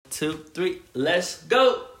2, 3, let's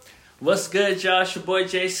go. What's good, Josh? Your boy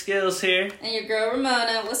Jay Skills here. And your girl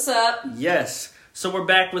Ramona. What's up? Yes. So we're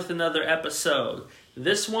back with another episode.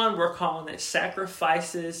 This one, we're calling it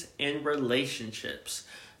Sacrifices in Relationships.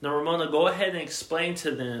 Now, Ramona, go ahead and explain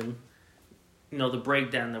to them, the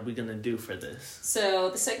breakdown that we're going to do for this.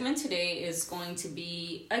 So the segment today is going to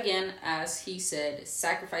be, again, as he said,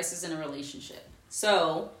 sacrifices in a relationship.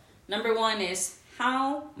 So, number one is,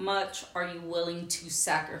 how much are you willing to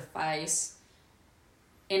sacrifice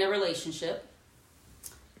in a relationship?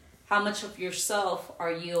 How much of yourself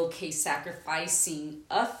are you okay sacrificing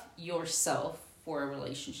of yourself for a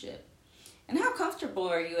relationship? And how comfortable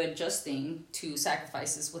are you adjusting to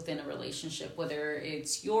sacrifices within a relationship, whether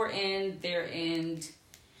it's your end, their end,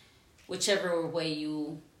 whichever way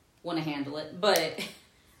you want to handle it. But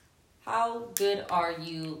how good are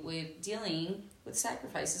you with dealing with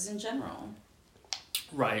sacrifices in general?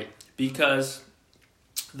 Right, because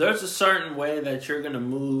there's a certain way that you're going to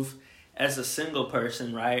move as a single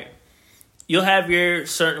person, right? You'll have your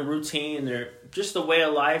certain routine or just the way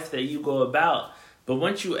of life that you go about. But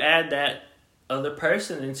once you add that other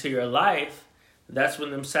person into your life, that's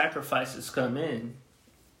when them sacrifices come in.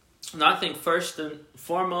 And I think first and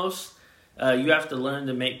foremost, you have to learn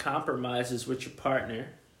to make compromises with your partner.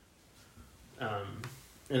 And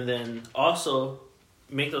then also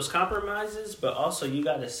make those compromises, but also you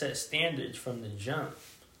got to set standards from the jump.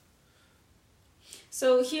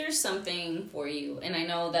 So here's something for you, and I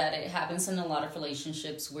know that it happens in a lot of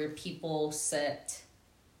relationships where people set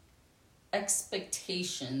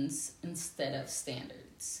expectations instead of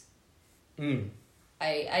standards.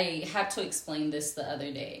 I had to explain this the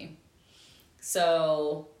other day.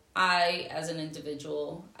 So I, as an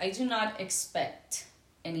individual, I do not expect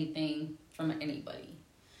anything from anybody.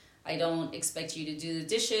 I don't expect you to do the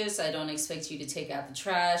dishes. I don't expect you to take out the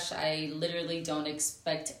trash. I literally don't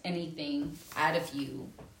expect anything out of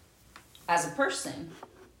you as a person,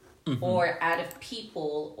 or out of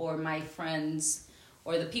people or my friends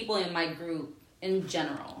or the people in my group in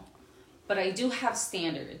general. But I do have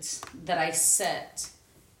standards that I set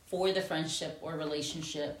for the friendship or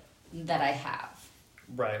relationship that I have.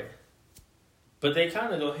 Right. But they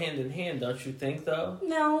kind of go hand in hand, don't you think, though?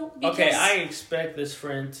 No, because... Okay, I expect this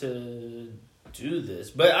friend to do this.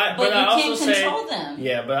 But you I can't also control say, them.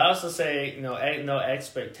 Yeah, but I also say, no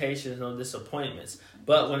expectations, no disappointments.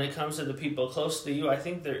 But when it comes to the people close to you, I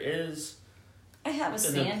think there is... I have a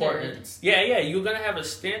standard. Importance. Yeah, you're going to have a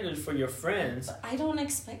standard for your friends. But I don't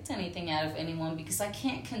expect anything out of anyone because I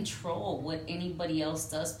can't control what anybody else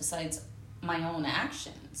does besides my own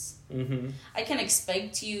actions. Mm-hmm. I can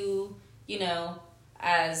expect you...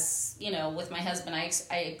 as, with my husband,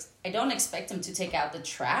 I don't expect him to take out the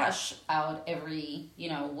trash out every,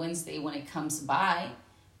 Wednesday when it comes by.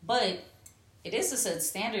 But it is a set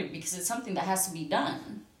standard because it's something that has to be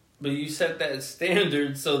done. But you set that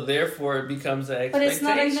standard, so therefore it becomes an expectation.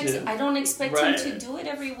 But it's not I don't expect him to do it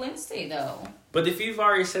every Wednesday, though. But if you've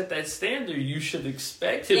already set that standard, you should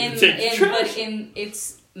expect him to take the trash. But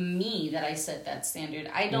it's me that I set that standard.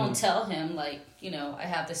 I don't tell him, I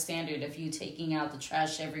have the standard of you taking out the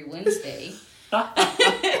trash every Wednesday.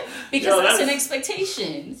 Because that's an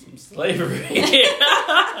expectation. Some slavery.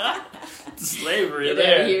 Slavery you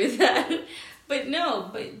there. Hear that. But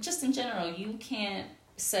just in general, you can't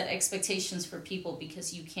set expectations for people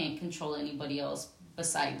because you can't control anybody else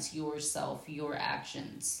besides yourself, your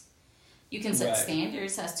actions. You can set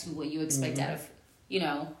standards as to what you expect out of,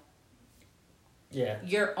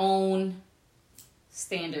 your own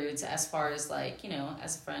standards as far as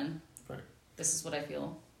as a friend. Right. This is what I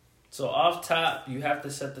feel. So off top, you have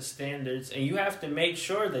to set the standards and you have to make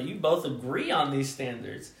sure that you both agree on these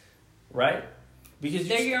standards, right? Because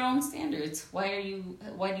they're your own standards. Why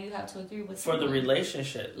do you have to agree with for the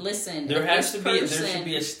relationship? Listen, there should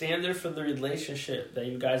be a standard for the relationship that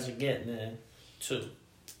you guys are getting in too.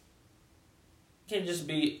 It can't just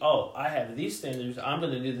be, I have these standards, I'm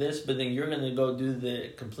going to do this, but then you're going to go do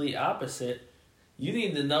the complete opposite. You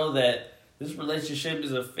need to know that this relationship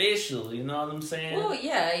is official, you know what I'm saying? Well,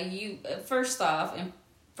 yeah, you first and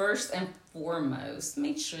foremost,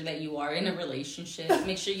 make sure that you are in a relationship.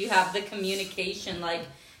 Make sure you have the communication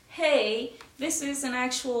hey, this is an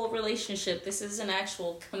actual relationship. This is an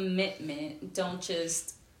actual commitment. Don't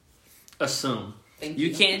just assume.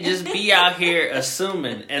 You can't just be out here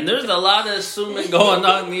assuming. And there's a lot of assuming going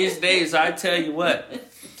on these days. I tell you what.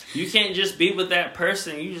 You can't just be with that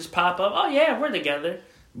person. You just pop up. Oh, yeah, we're together.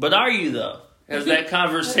 But are you, though? Has that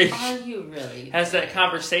conversation... Are you really? Has that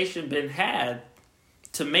conversation been had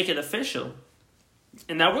to make it official?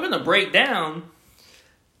 And now we're going to break down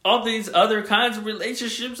all these other kinds of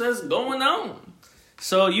relationships that's going on.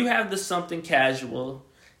 So you have this something casual.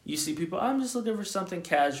 You see people, I'm just looking for something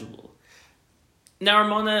casual. Now,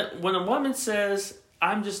 Ramona, when a woman says,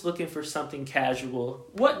 I'm just looking for something casual,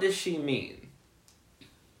 what does she mean?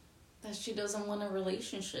 That she doesn't want a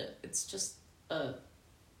relationship. It's just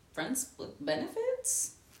friends with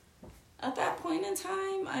benefits at that point in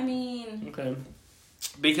time. I mean... Okay.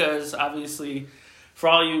 Because, obviously, for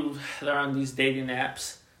all you that are on these dating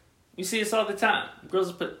apps, you see this all the time. Girls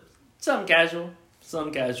will put something casual.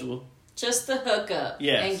 Just the hookup.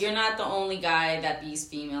 Yes. And you're not the only guy that these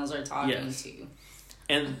females are talking to.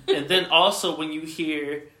 And then also when you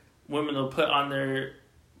hear women will put on their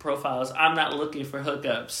profiles, I'm not looking for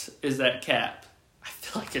hookups, is that cap? I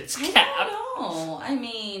feel like it's cap. I don't know. I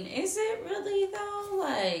mean, is it really though?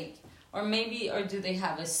 Like, or do they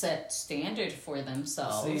have a set standard for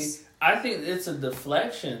themselves? See, I think it's a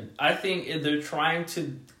deflection. I think they're trying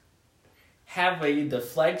to have a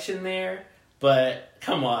deflection there, but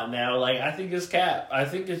come on now. Like, I think it's cap. I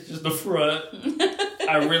think it's just the front.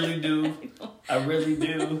 I really do.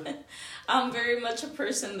 I'm very much a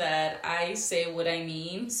person that I say what I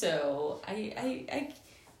mean, so it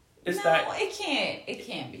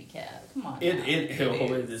can't be cap. Come on. It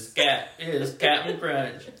is cap. It is Captain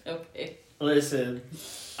Crunch. Okay. Listen,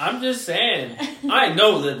 I'm just saying. I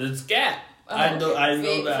know that it's cap. I know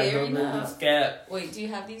that it's cap. Wait, do you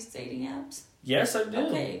have these dating apps? Yes, I do.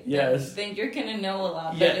 Okay. Yes. Then you're gonna know a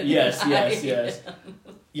lot better. Yes.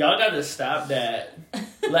 Y'all gotta stop that.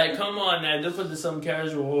 Like, come on now. Just put this something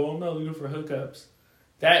casual. Oh, I'm not looking for hookups.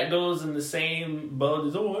 That goes in the same boat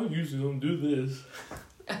as, I usually don't do this.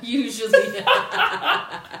 Usually.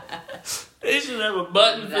 They should have a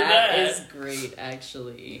button for that. That is great,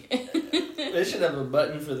 actually. They should have a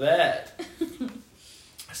button for that.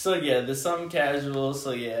 So, yeah, there's something casual.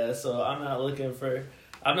 So, yeah. So, I'm not looking for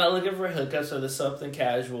hookups, so there's something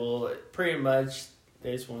casual. Pretty much,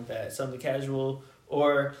 they just want that. Something casual.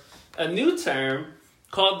 Or a new term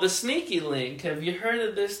called the sneaky link. Have you heard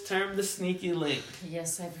of this term, the sneaky link?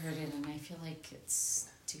 Yes, I've heard it, and I feel like it's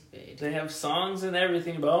stupid. They have songs and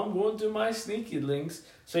everything about, I'm going to my sneaky links.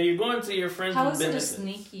 So you're going to your friends with benefits. How is it a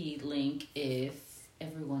sneaky link if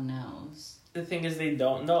everyone knows? The thing is, they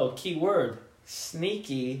don't know. Keyword,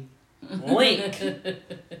 sneaky link.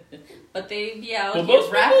 But they be out here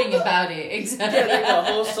rapping about it. Exactly. Yeah, they got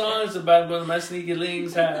whole songs about going to my sneaky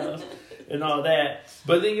link's house and all that.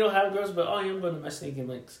 But then you'll have girls, but I'm going to my sneaky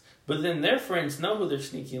links. But then their friends know who their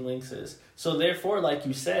sneaky links is. So therefore, like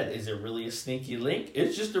you said, is it really a sneaky link?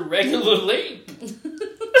 It's just a regular link.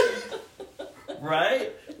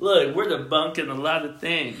 Right? Look, we're debunking a lot of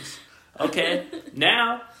things. Okay?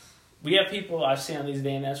 Now, we have people I've seen on these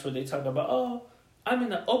dating apps where they talk about, I'm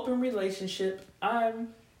in an open relationship.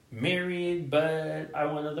 I'm married, but I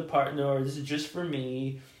want another partner, or this is just for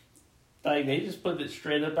me. Like, they just put it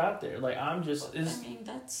straight up out there. Like, I'm just... it's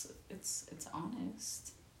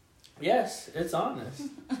honest. Yes, it's honest.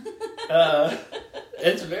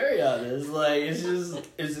 It's very honest. Like,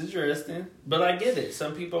 it's interesting. But I get it.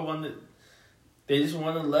 Some people they just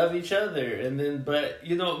want to love each other. And then, but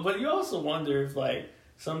you also wonder if, like,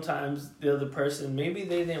 sometimes the other person, maybe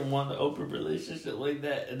they didn't want an open relationship like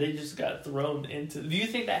that, and they just got thrown into... Do you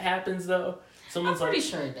think that happens, though? I'm pretty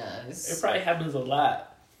sure it does. It probably happens a lot.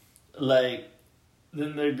 Like,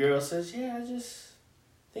 then the girl says, yeah, I just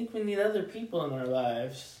think we need other people in our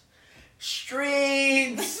lives.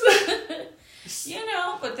 Streets!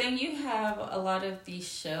 But then you have a lot of these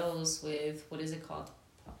shows with, what is it called?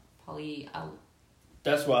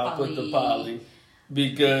 That's why I put the poly.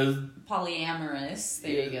 Because... Polyamorous.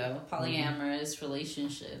 There you go. Polyamorous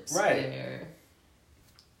relationships. Right. Where,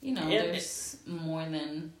 there's more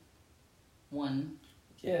than one.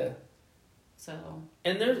 Yeah. So.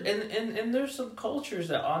 And there's some cultures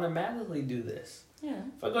that automatically do this. Yeah.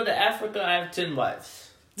 If I go to Africa, I have 10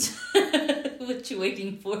 wives. What you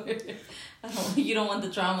waiting for? You don't want the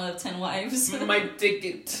drama of 10 wives? My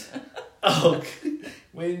ticket.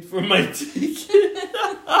 Waiting for my ticket.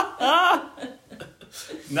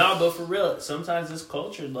 No, but for real, sometimes it's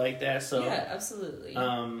cultured like that. So yeah, absolutely.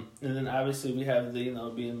 And then obviously we have the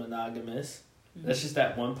being monogamous. Mm-hmm. That's just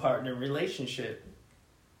that one partner relationship.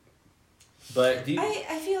 But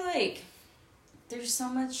I feel like there's so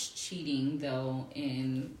much cheating though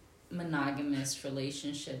in monogamous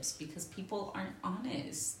relationships because people aren't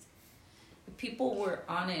honest. If people were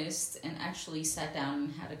honest and actually sat down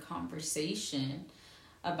and had a conversation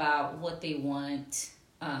about what they want,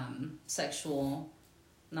 sexual,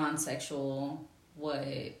 non-sexual, what,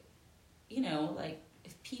 like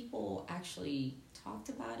if people actually talked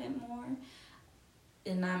about it more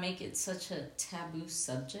and not make it such a taboo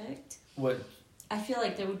subject. What? I feel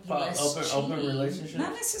like there would be less open cheating. relationships?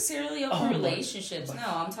 Not necessarily open relationships. No,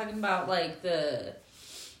 I'm talking about like the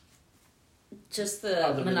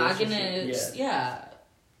monogamous,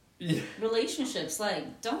 relationships.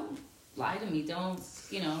 Like, don't lie to me. Don't,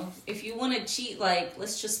 if you want to cheat, like,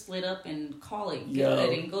 let's just split up and call it good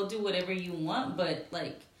and go do whatever you want. But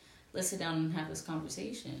like, let's sit down and have this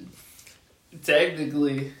conversation.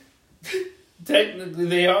 Technically,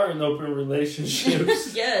 they are in open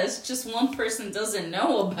relationships. Yes, just one person doesn't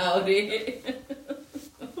know about it.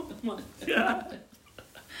 Oh my God.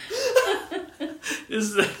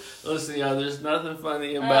 Listen, y'all, there's nothing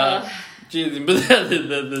funny about cheating, but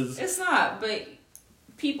that it's not. But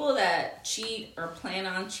people that cheat or plan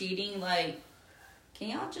on cheating, like, can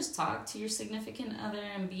y'all just talk to your significant other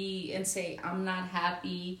and say, I'm not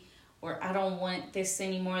happy, or I don't want this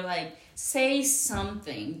anymore? Like, say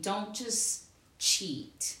something. Don't just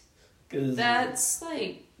cheat. That's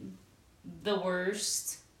like the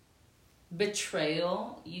worst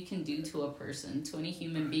betrayal you can do to a person, to any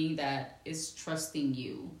human being that is trusting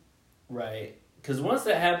you. Right. Because once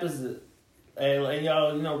that happens, and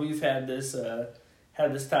y'all, we've had this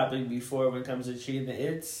topic before when it comes to cheating.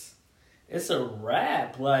 It's a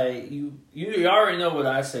wrap. Like, you already know what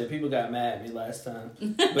I said. People got mad at me last time.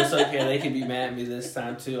 But it's okay. They can be mad at me this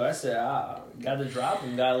time, too. I said, gotta drop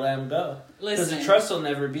them. Gotta let them go. Because the trust will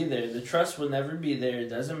never be there. The trust will never be there. It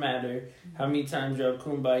doesn't matter how many times y'all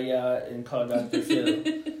kumbaya and call Dr. Phil.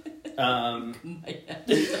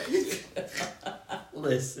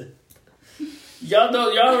 Listen. Y'all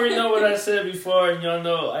already know what I said before, and y'all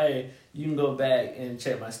know, hey, you can go back and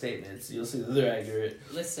check my statements. You'll see that they're accurate.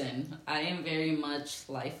 Listen, I am very much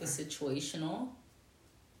life is situational,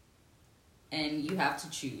 and you have to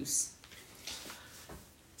choose.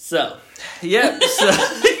 So, yeah.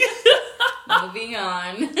 Moving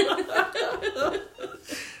on.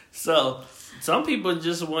 So, some people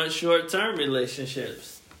just want short-term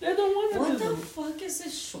relationships. They don't want to. What the fuck is a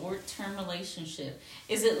short-term relationship?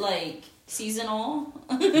 Is it like seasonal?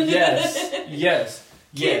 Yes.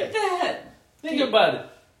 Get that. Think about it.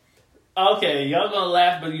 Okay, y'all gonna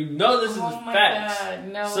laugh, but you know this is facts. God.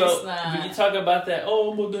 No, so, it's not. When you talk about that,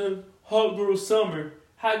 well then, hot girl summer,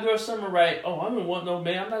 right? Oh, I don't want no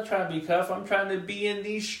man. I'm not trying to be cuffed. I'm trying to be in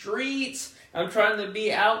these streets. I'm trying to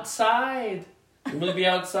be outside. I'm gonna be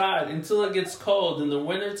outside until it gets cold in the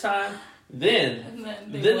wintertime. Then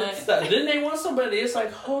they want somebody. It's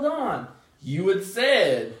like, hold on. You had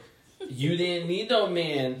said you didn't need no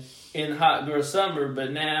man in hot girl summer,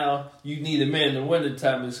 but now you need a man in the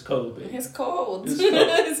wintertime. It's cold, baby. It's cold.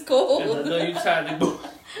 It's cold. I know you tried to go.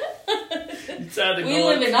 We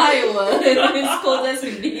live in Iowa. It's cold as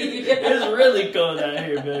can be. It's really cold out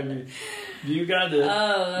here, baby. You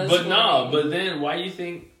gotta. But then why you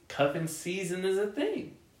think cuffing season is a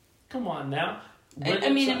thing? Come on now. I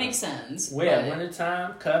mean, it makes sense. Well, yeah,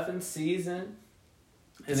 wintertime, cuffing season.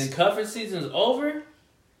 And then cuffing season's over.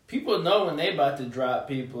 People know when they about to drop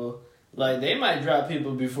people. Like, they might drop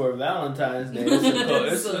people before Valentine's Day.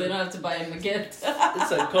 So they don't have to buy them a gift.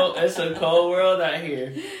 It's a cold world out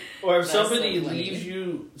here. Or if somebody so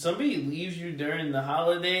leaves you during the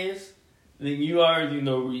holidays, then you already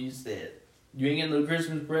know where you stand. You ain't getting no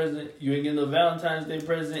Christmas present. You ain't getting no Valentine's Day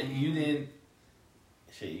present. You didn't.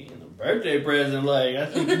 Shit, you getting no birthday present. Like, I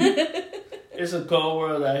think it's a cold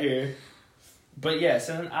world out here. But yes,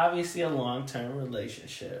 and obviously a long-term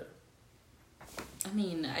relationship. I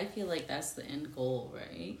mean, I feel like that's the end goal,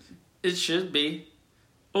 right? It should be.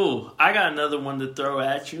 Oh, I got another one to throw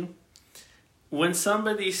at you. When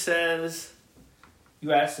somebody says,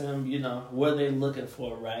 you ask them, what are they looking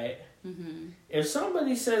for, right? Mm-hmm. If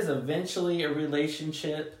somebody says eventually a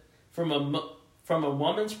relationship, from a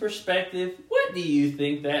woman's perspective, what do you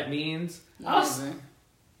think that means? Never.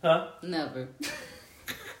 Huh? Never.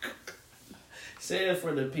 Say it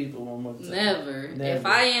for the people one more time. Never. If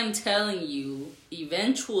I am telling you,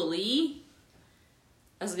 eventually,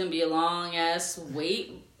 that's going to be a long-ass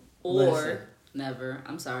wait, or never.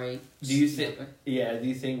 I'm sorry. Do you think? Yeah. Do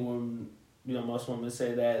you think when most women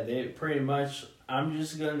say that, they pretty much, I'm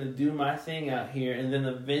just going to do my thing out here, and then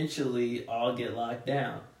eventually I'll get locked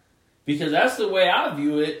down? Because that's the way I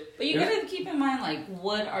view it. But you got to keep in mind, like,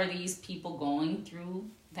 what are these people going through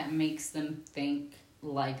that makes them think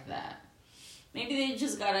like that? Maybe they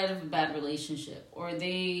just got out of a bad relationship, or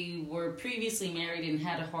they were previously married and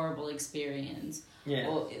had a horrible experience. Yeah.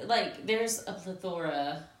 Or, like, there's a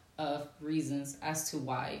plethora of reasons as to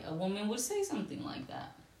why a woman would say something like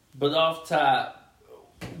that. But off top,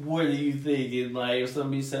 what are you thinking? Like, if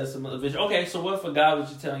somebody says something, okay, so what if a guy was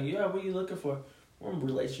just telling you, what are you looking for? We're in a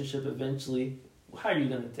relationship eventually. How are you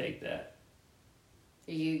going to take that?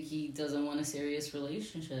 He doesn't want a serious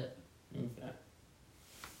relationship. Okay.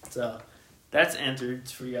 So, that's answered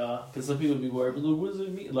for y'all. Because some people be worried, but look, what does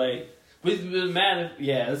it mean? Like, with mad,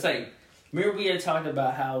 yeah, it's like, remember we had talked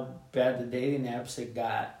about how bad the dating apps had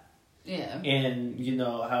got. Yeah. And, you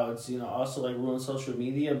know, how it's, you know, also like ruined social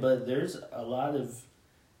media, but there's a lot of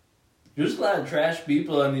trash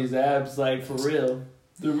people on these apps, like, for real.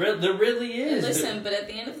 There really is. Listen, but at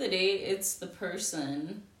the end of the day, it's the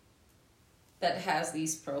person that has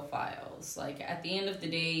these profiles. Like, at the end of the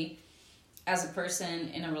day, as a person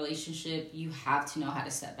in a relationship, you have to know how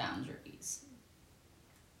to set boundaries.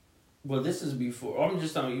 Well, this is before. I'm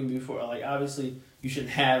just talking even before. Like, obviously, you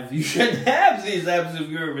shouldn't have these apps if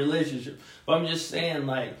you're in a relationship. But I'm just saying,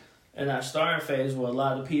 like, in our starting phase, where a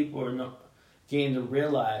lot of people are getting to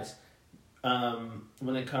realize,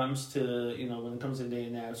 when it comes to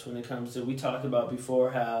dating apps, we talked about before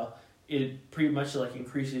how it pretty much like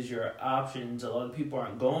increases your options. A lot of people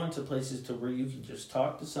aren't going to places to where you can just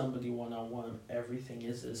talk to somebody one-on-one. Everything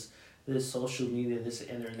is this social media, this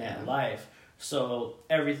internet life. So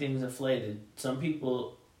everything's inflated. Some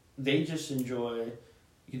people, they just enjoy,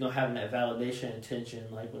 you know, having that validation and attention.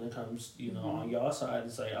 Like when it comes, you know, on y'all side,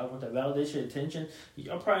 it's like, I want that validation and attention.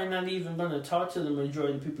 You're probably not even going to talk to the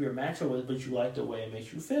majority of the people you're matching with, but you like the way it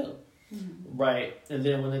makes you feel. Mm-hmm. Right? And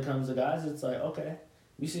then when it comes to guys, it's like, okay,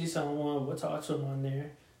 we see someone, we'll talk to them on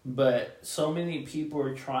there. But so many people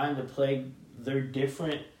are trying to play their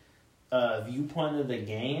different viewpoint of the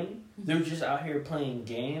game. They're just out here playing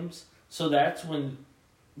games. So that's when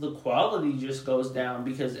the quality just goes down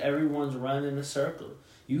because everyone's running in a circle.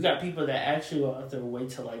 You got people that actually go out their way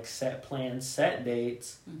to like set plans, set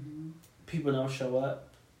dates. Mm-hmm. People don't show up.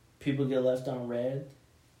 People get left on red.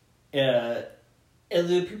 And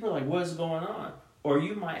then people are like, what's going on? Or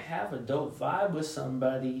you might have a dope vibe with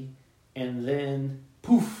somebody and then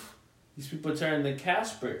poof, these people turn to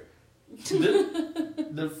Casper.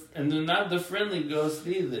 And they're not the friendly ghost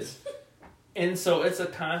either. And so it's a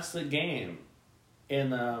constant game.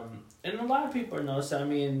 And a lot of people are noticing. I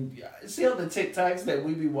mean, see all the TikToks that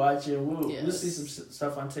we be watching. We'll see some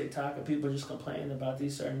stuff on TikTok and people just complaining about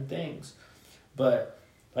these certain things. But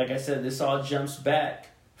like I said, this all jumps back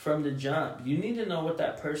from the jump. You need to know what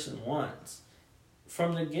that person wants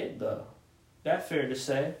from the get-go. That's fair to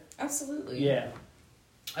say. Absolutely. Yeah.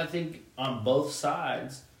 I think on both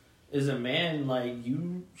sides, as a man, like,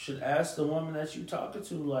 you should ask the woman that you talking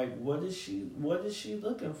to, like, what is she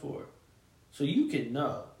looking for? So you can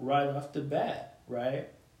know right off the bat, right?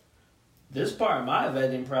 This part of my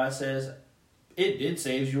vetting process, it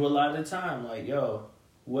saves you a lot of time. Like, yo,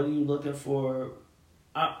 what are you looking for?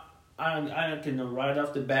 I can know right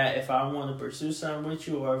off the bat if I want to pursue something with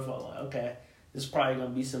you or if I'm like, okay, this is probably going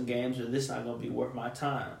to be some games or this not going to be worth my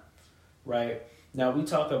time, right? Now, we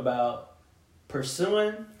talk about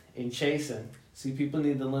pursuing and chasing. See, people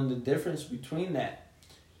need to learn the difference between that.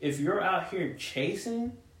 If you're out here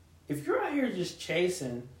chasing, if you're out here just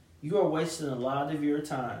chasing, you are wasting a lot of your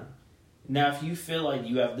time. Now, if you feel like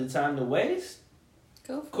you have the time to waste,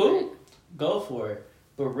 go for it. Go for it.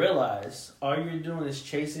 But realize, all you're doing is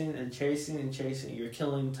chasing and chasing and chasing. You're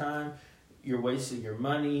killing time. You're wasting your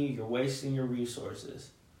money. You're wasting your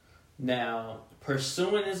resources. Now,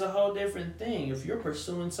 pursuing is a whole different thing. If you're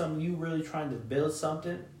pursuing something, you really trying to build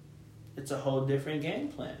something, it's a whole different game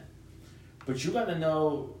plan. But you got to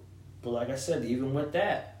know, but like I said, even with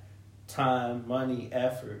that, time, money,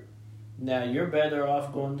 effort. Now, you're better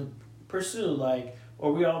off going to pursue, like,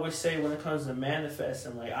 or we always say when it comes to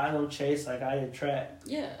manifesting, like, I don't chase, like, I attract.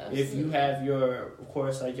 Yeah, absolutely. If you have your, of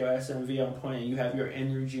course, like, your SMV on point and you have your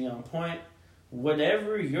energy on point,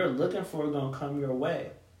 whatever you're looking for is going to come your way.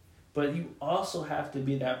 But you also have to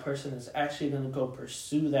be that person that's actually going to go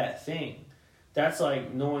pursue that thing. That's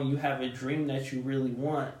like knowing you have a dream that you really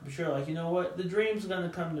want. But you're like, you know what? The dream's going to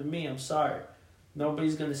come to me. I'm sorry.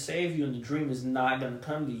 Nobody's going to save you and the dream is not going to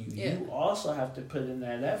come to you. Yeah. You also have to put in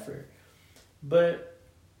that effort. But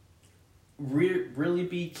really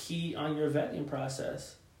be key on your vetting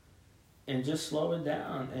process. And just slow it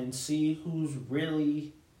down and see who's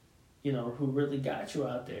really, who really got you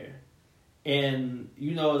out there. And,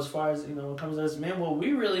 as far as, when it comes to us, man, what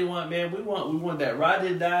we really want, man, we want that ride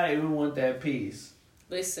or die and we want that peace.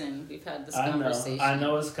 Listen, we've had this conversation. I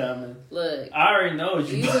know it's coming. Look. I already know what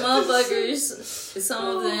you These motherfuckers,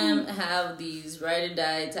 some of them have these ride or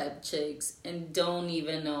die type chicks and don't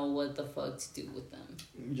even know what the fuck to do with them.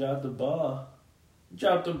 Drop the ball.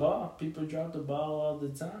 Drop the ball. People drop the ball all the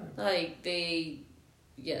time. Like,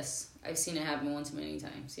 yes, I've seen it happen one too many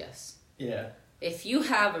times, yes. Yeah. If you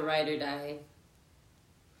have a ride or die,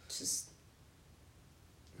 just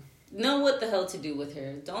know what the hell to do with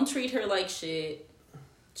her. Don't treat her like shit.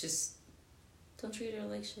 just don't treat her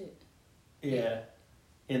like shit. Yeah.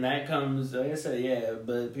 And that comes, like I said, yeah,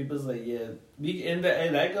 but people's like, yeah, and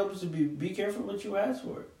that comes to be careful what you ask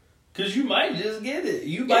for. Because you might just get it.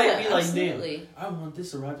 You might be like, absolutely. damn, I want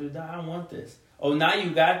this, or rather die, I want this. Oh, now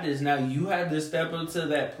you got this. Now you have to step up to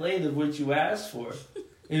that plate of what you asked for.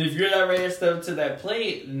 And if you're not ready to step up to that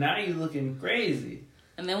plate, now you're looking crazy.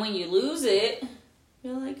 And then when you lose it,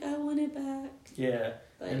 you're like, I want it back. Yeah.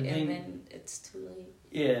 But and then it's too late.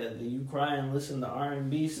 Yeah, then you cry and listen to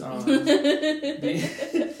R&B songs.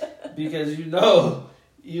 Because you know,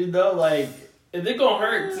 like, and it's gonna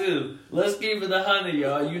hurt too. Let's keep it 100,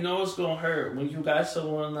 y'all. You know it's gonna hurt when you got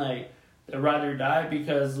someone like that ride or die,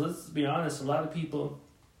 because let's be honest, a lot of people,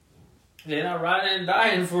 they're not riding and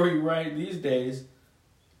dying for you right these days.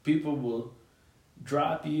 People will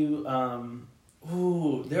drop you.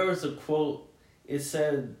 There was a quote. It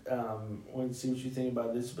said, I want to see what you think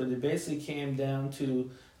about this, but it basically came down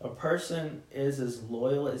to a person is as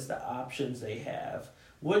loyal as the options they have.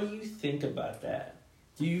 What do you think about that?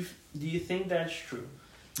 Do you think that's true?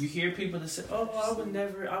 You hear people that say, "Oh, I would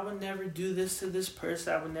never do this to this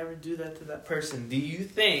person. I would never do that to that person." Do you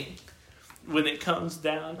think, when it comes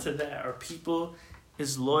down to that, are people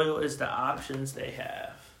as loyal as the options they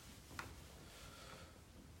have?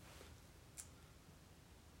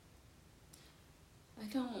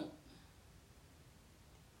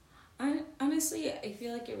 Honestly, I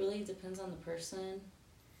feel like it really depends on the person.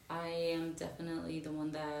 I am definitely the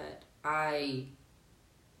one that I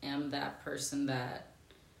am that person that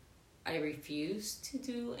I refuse to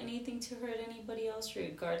do anything to hurt anybody else,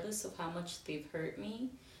 regardless of how much they've hurt me.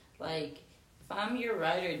 Like, if I'm your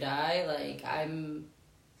ride or die, like, I'm...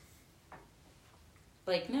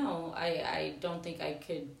 Like, no, I don't think I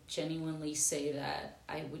could genuinely say that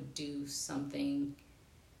I would do something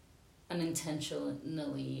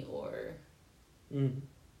unintentionally or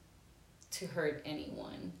to hurt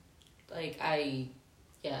anyone. Like,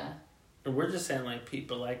 yeah. We're just saying, like,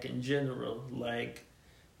 people, like, in general. Like,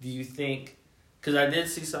 do you think... Because I did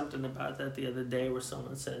see something about that the other day where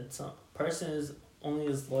someone said some person is only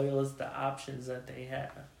as loyal as the options that they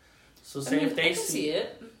have. So say if they see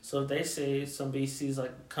it. So if they say somebody sees like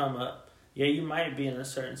a come up, yeah, you might be in a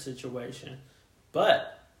certain situation.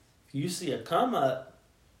 But if you see a come up,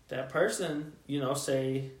 that person,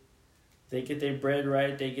 say they get their bread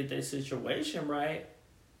right, they get their situation right,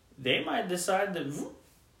 they might decide to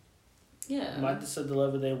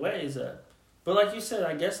level their ways up. But like you said,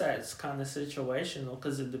 I guess that's kind of situational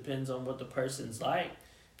because it depends on what the person's like.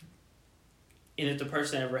 And if the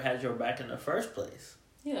person ever had your back in the first place.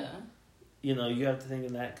 Yeah. You have to think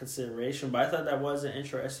in that consideration. But I thought that was an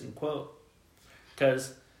interesting quote.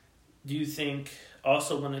 Because do you think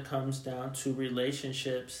also when it comes down to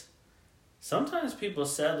relationships, sometimes people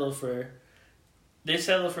settle for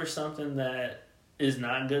something that is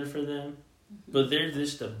not good for them, but they're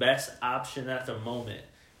just the best option at the moment.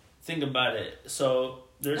 Think about it. So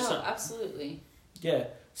there's absolutely. Yeah.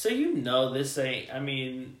 So this ain't,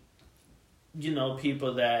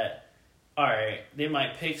 people that, alright, they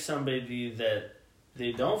might pick somebody that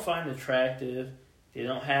they don't find attractive, they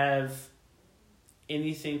don't have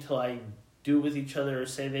anything to like do with each other, or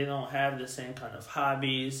say they don't have the same kind of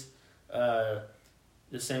hobbies, the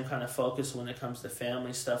same kind of focus when it comes to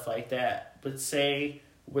family, stuff like that. But say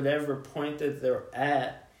whatever point that they're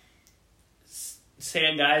at, say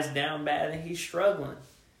a guy's down bad and he's struggling.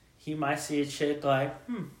 He might see a chick like,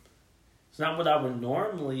 it's not what I would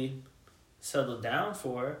normally settle down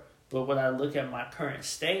for, but when I look at my current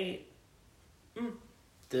state,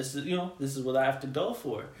 this is what I have to go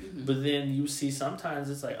for. Mm-hmm. But then you see sometimes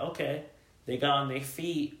it's like, okay, they got on their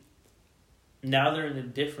feet. Now they're in a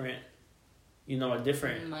different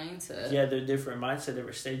mindset. Yeah, they're a different mindset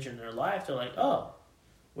every stage in their life. They're like, oh,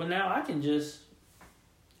 well now I can just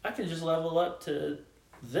level up to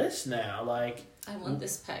this now. Like, I want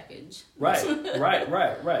this package. Right.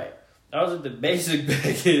 I was at the basic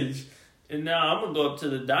package, and now I'm gonna go up to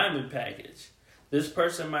the diamond package. This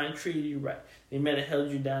person might have treated you right. They might have held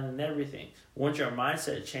you down and everything. Once your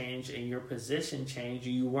mindset changed and your position changed,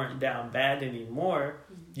 and you weren't down bad anymore,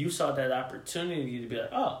 you saw that opportunity to be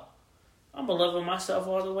like, oh, I'm gonna level myself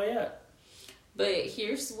all the way up. But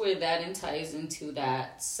here's where that ties into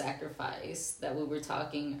that sacrifice that we were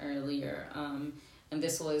talking earlier. And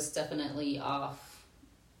this was definitely off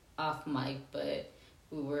mic, but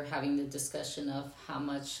we were having the discussion of how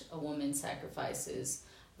much a woman sacrifices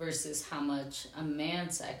versus how much a man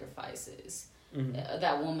sacrifices. Mm-hmm.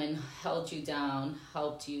 That woman held you down,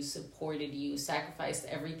 helped you, supported you, sacrificed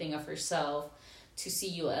everything of herself to see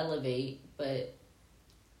you elevate, but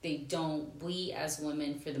we as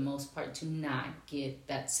women, for the most part, do not get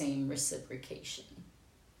that same reciprocation.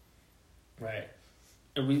 Right.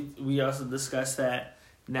 And we also discussed that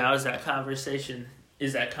now is that conversation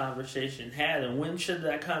had, and when should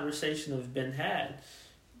that conversation have been had?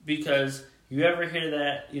 Because you ever hear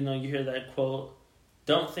that, you hear that quote,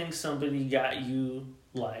 don't think somebody got you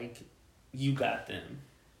like you got them,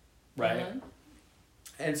 right? Mm-hmm.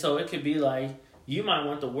 And so it could be like, you might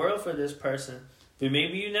want the world for this person, but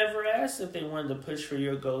maybe you never asked if they wanted to push for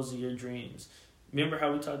your goals or your dreams. Remember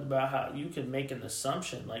how we talked about how you can make an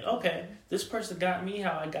assumption, like, okay, this person got me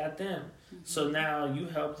how I got them. Mm-hmm. So now you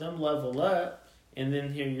help them level up, and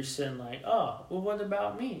then here you're sitting like, oh, well, what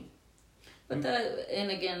about me? But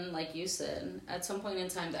and again, like you said, at some point in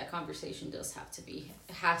time, that conversation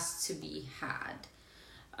has to be had.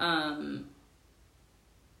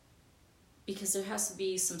 Because there has to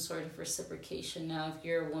be some sort of reciprocation. Now, if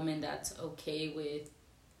you're a woman that's okay with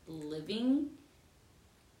living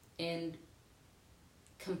in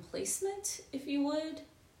complacent, if you would,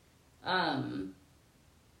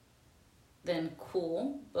 then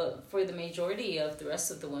cool. But for the majority of the rest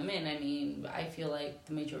of the women, I mean, I feel like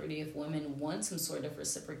the majority of women want some sort of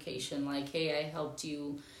reciprocation. Like, hey, I helped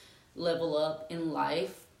you level up in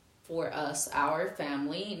life for us, our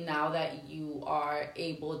family. Now that you are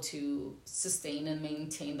able to sustain and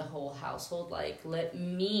maintain the whole household, like, let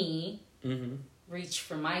me reach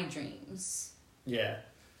for my dreams. Yeah.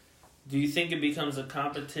 Do you think it becomes a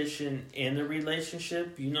competition in a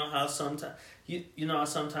relationship? You know how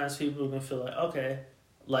sometimes people can feel like, okay,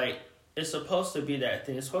 like, it's supposed to be that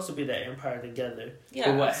thing. It's supposed to be that empire together.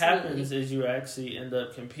 Yeah, but what absolutely. happens is you actually end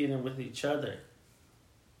up competing with each other.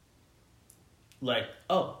 Like,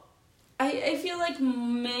 oh. I feel like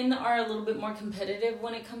men are a little bit more competitive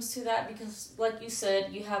when it comes to that because, like you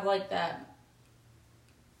said, you have, like, that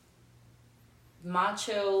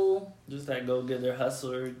macho, just that go-getter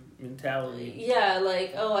hustler mentality. Yeah,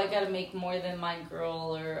 like, oh, I gotta make more than my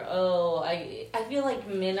girl, or oh, I feel like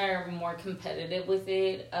men are more competitive with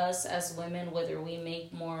it. Us as women, whether we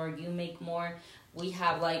make more or you make more, we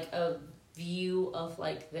have like a view of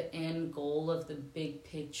like the end goal of the big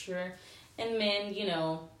picture. And men,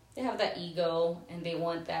 they have that ego and they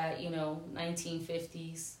want that,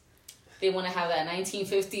 1950s. They want to have that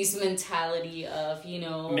 1950s mentality of,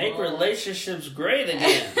 make relationships great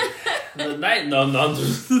again. No, I'm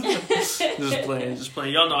just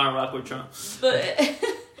playing. Y'all know I rock with Trump.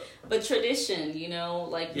 But tradition,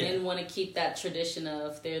 men want to keep that tradition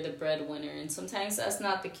of they're the breadwinner, and sometimes that's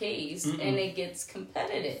not the case, and it gets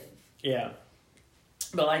competitive. Yeah.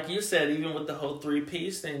 But like you said, even with the whole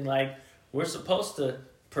 3-piece thing, like, we're supposed to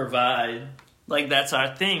provide. Like, that's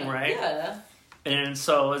our thing, right? Yeah. And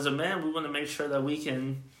so as a man, we want to make sure that we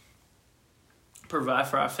can provide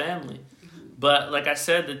for our family. Mm-hmm. But like I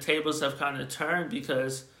said, the tables have kind of turned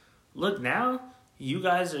because, look, now you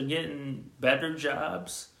guys are getting better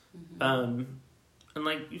jobs. Mm-hmm. And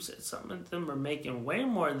like you said, some of them are making way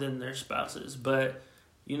more than their spouses. But,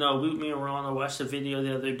 me and Rona watched a video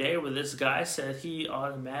the other day where this guy said he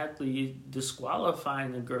automatically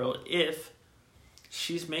disqualifying the girl if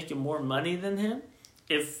she's making more money than him.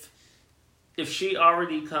 If she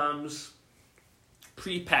already comes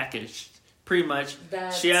prepackaged, pretty much,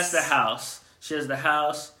 she has the house. She has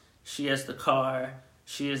the car.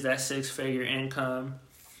 She has that 6-figure income.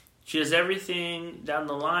 She has everything down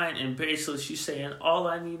the line, and basically she's saying, all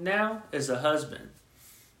I need now is a husband.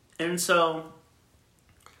 And so,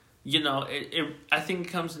 I think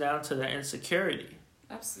it comes down to the insecurity.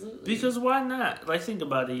 Absolutely. Because why not? Like, think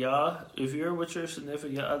about it, y'all. If you're with your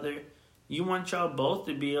significant other, you want y'all both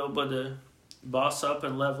to be able to boss up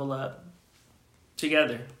and level up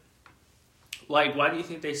together. Like, why do you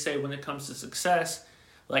think they say when it comes to success,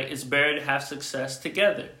 like, it's better to have success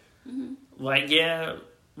together? Mm-hmm. Like, yeah,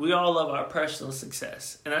 we all love our personal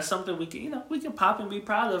success, and that's something we can pop and be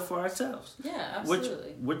proud of for ourselves. Yeah,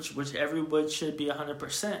 absolutely. Which everyone should be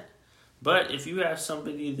 100%. But if you have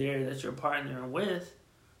somebody there that you're partnering with,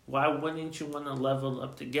 why wouldn't you want to level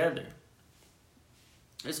up together?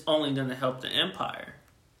 It's only going to help the empire.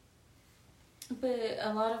 But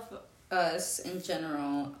a lot of us in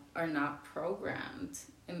general are not programmed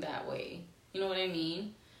in that way. You know what I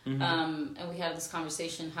mean? Mm-hmm. And we had this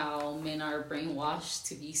conversation how men are brainwashed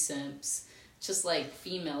to be simps, just like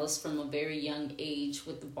females from a very young age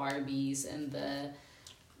with the Barbies and the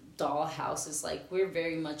doll houses. Like, we're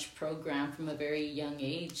very much programmed from a very young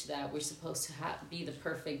age that we're supposed to be the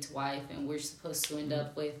perfect wife, and we're supposed to end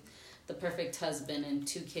up with the perfect husband and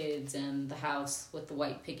 2 kids and the house with the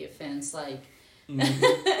white picket fence. Like,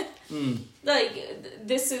 like,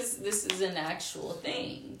 this is an actual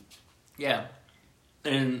thing. Yeah.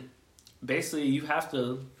 And basically, you have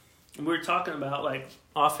to. We're talking about like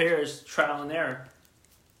off air is trial and error.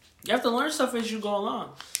 You have to learn stuff as you go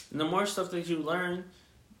along, and the more stuff that you learn,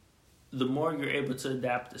 the more you're able to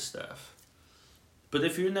adapt to stuff. But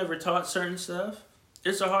if you're never taught certain stuff,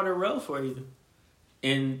 it's a harder road for you,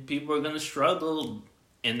 and people are gonna struggle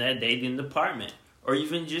in that dating department, or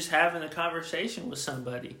even just having a conversation with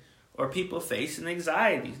somebody, or people facing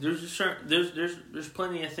anxiety. There's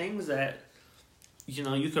plenty of things that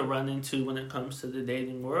you could run into when it comes to the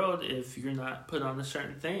dating world if you're not put on to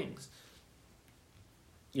certain things.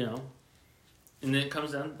 And then it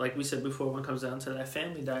comes down, like we said before, when it comes down to that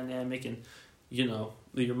family dynamic and,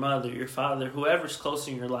 your mother, your father, whoever's close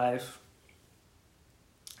in your life,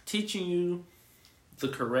 teaching you the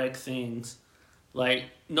correct things. Like,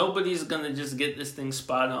 nobody's going to just get this thing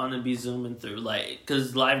spot on and be zooming through, like,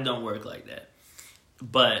 because life don't work like that.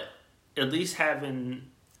 But at least having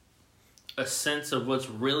a sense of what's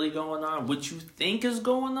really going on, what you think is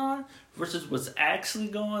going on versus what's actually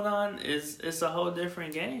going on it's a whole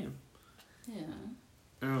different game. Yeah.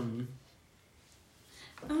 I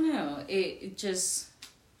don't know. It just,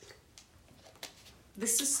 the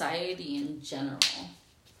society in general.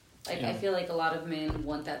 Like, I feel like a lot of men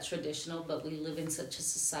want that traditional, but we live in such a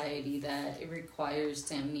society that it requires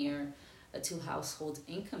damn near a 2-household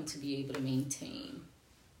income to be able to maintain.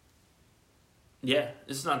 Yeah,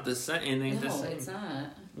 it's not the same. It ain't the same. No, it's not.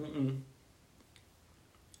 Mm-mm.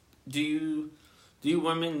 Do you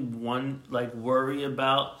women worry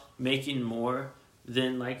about making more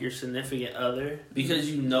than like your significant other because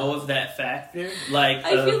you know of that factor? Like,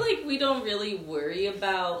 I feel like we don't really worry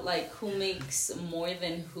about like who makes more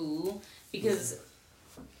than who, because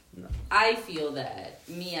I feel that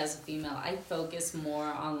me as a female, I focus more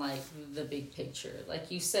on like the big picture. Like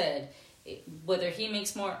you said, whether he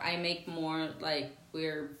makes more, I make more, like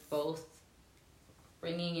we're both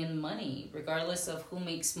bringing in money regardless of who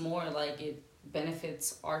makes more. Like, it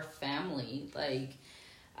benefits our family. Like,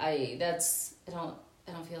 I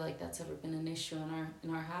don't feel like that's ever been an issue in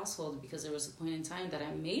our household, because there was a point in time that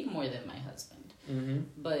I made more than my husband. Mm-hmm.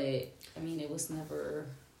 But I mean, it was never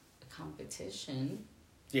a competition.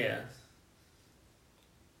 Yeah.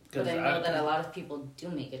 But I know that a lot of people do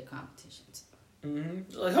make it a competition.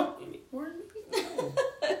 Mm-hmm. Like, oh, where no.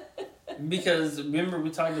 Because remember we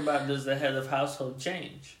talked about, does the head of household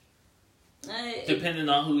change depending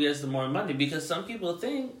on who gets the more money? Because some people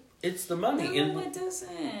think it's the money. No, it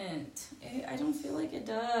doesn't. I don't feel like it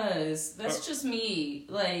does. That's just me.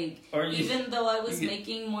 Like, even though I was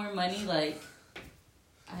making more money, like,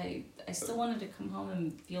 I still wanted to come home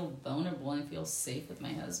and feel vulnerable and feel safe with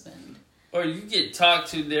my husband. Or you get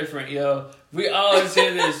talked to different, yo. We always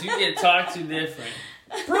hear this. You get talked to different.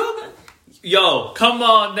 Bro, yo, come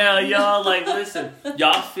on now, y'all. Like, listen.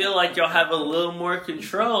 Y'all feel like y'all have a little more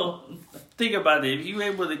control. Think about it. If you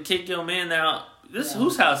able to kick your man out,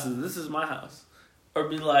 whose house is this? This is my house. Or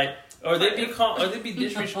be like, or they be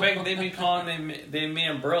disrespecting. They be calling their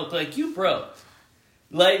man broke. Like, you broke.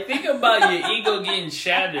 Like, think about your ego getting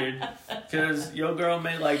shattered because your girl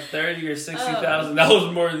made like $30,000 or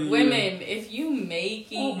 $60,000 more than you. Women, if you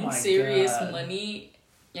making serious money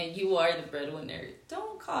and you are the breadwinner,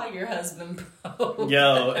 don't call your husband broke.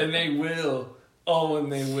 Yo, and they will. Oh,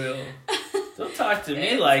 and they will. Don't talk to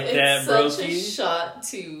me like that, brokey. It's such a shot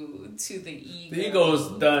to the ego. The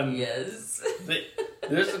ego's done. Yes.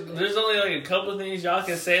 There's only like a couple of things y'all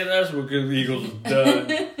can say to us. We're good. The ego's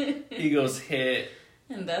done. Ego's hit.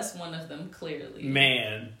 And that's one of them, clearly.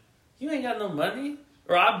 Man, you ain't got no money?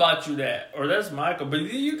 Or I bought you that. Or that's Michael. But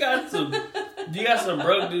you got some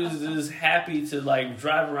broke dudes that's happy to, like,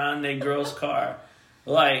 drive around their girl's car.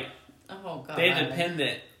 Like, oh, God. they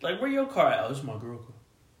dependent. Like, where your car at? Oh, it's my girl car.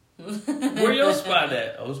 Where your spot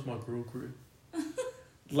at? Oh, it's my girl crib.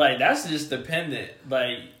 Like, that's just dependent.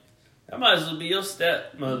 Like, that might as well be your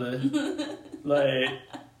stepmother. Like,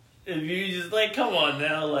 if you just, like, come on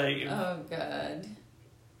now. Like, oh, God.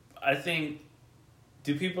 I think,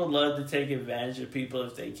 do people love to take advantage of people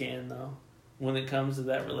if they can, though, when it comes to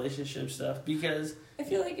that relationship stuff? Because I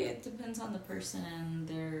feel like it depends on the person and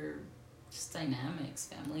their just dynamics,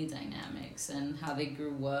 family dynamics, and how they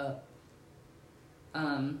grew up,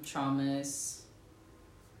 traumas,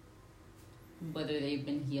 whether they've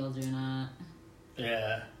been healed or not.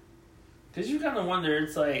 Yeah. Because you kind of wonder,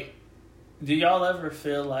 it's like, do y'all ever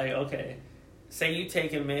feel like, okay, say you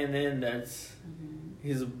take a man in that's... Mm-hmm.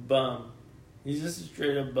 He's a bum. He's just a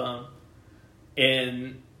straight up bum.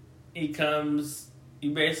 And he comes, you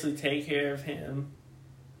basically take care of him.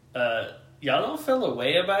 Y'all don't feel a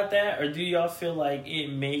way about that? Or do y'all feel like it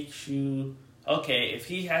makes you okay, if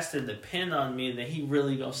he has to depend on me, then he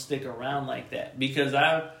really gonna stick around like that. Because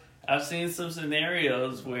I've seen some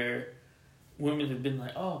scenarios where women have been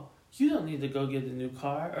like, oh, you don't need to go get a new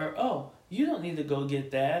car, or oh, you don't need to go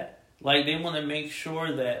get that. Like, they want to make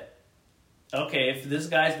sure that, okay, if this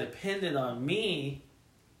guy's dependent on me,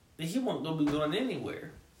 then he won't go be going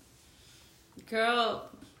anywhere. Girl,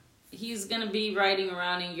 he's gonna be riding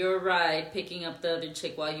around in your ride, picking up the other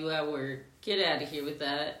chick while you at work. Get out of here with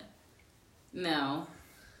that. No.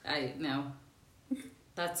 No.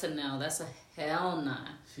 That's a no. That's a hell nah.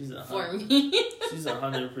 For me. She's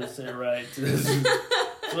 100% right.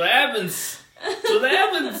 That's what happens. That's what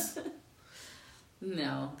happens.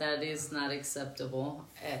 No, that is not acceptable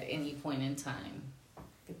at any point in time.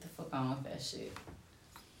 Get the fuck on with that shit.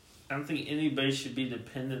 I don't think anybody should be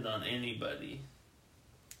dependent on anybody.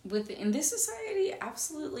 In this society,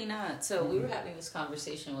 absolutely not. So we were having this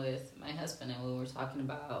conversation with my husband, and we were talking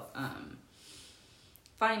about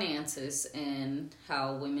finances and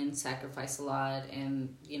how women sacrifice a lot,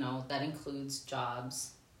 and that includes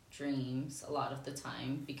jobs, dreams a lot of the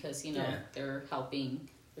time, because they're helping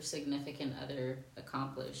their significant other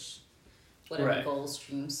accomplish whatever goals,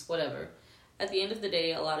 dreams, whatever. At the end of the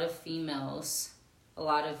day, a lot of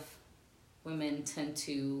women tend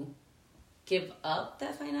to give up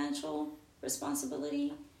that financial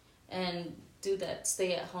responsibility and do that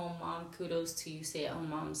stay-at-home mom. Kudos to you stay-at-home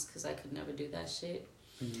moms, because I could never do that shit.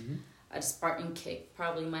 Mm-hmm. I'd Spartan kick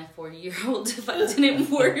probably my 40-year-old if I didn't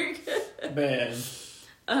work. Man.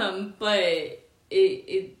 But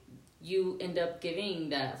you end up giving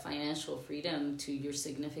that financial freedom to your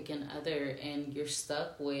significant other, and you're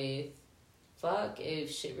stuck with, fuck,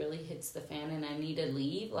 if shit really hits the fan and I need to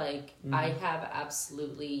leave, like, I have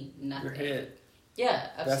absolutely nothing. You're hit. Yeah,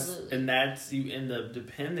 absolutely. That's you end up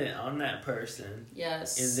dependent on that person.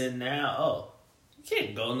 Yes. And then now, you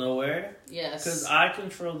can't go nowhere. Yes. Because I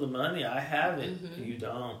control the money. I have it. Mm-hmm. You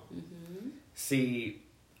don't. Mm-hmm. See,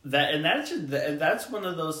 that's one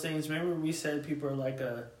of those things. Remember we said people are like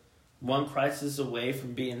one crisis away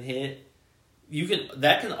from being hit?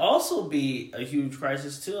 That can also be a huge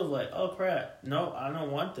crisis too, of like, oh crap, no, I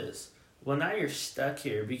don't want this. Well, now you're stuck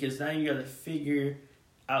here, because now you got to figure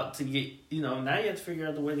out now you have to figure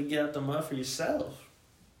out the way to get out the mud for yourself.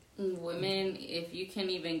 Women, if you can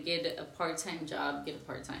even get a part-time job, get a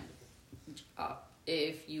part-time job.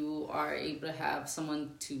 If you are able to have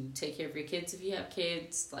someone to take care of your kids, if you have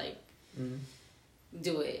kids, like,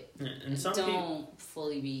 do it. And don't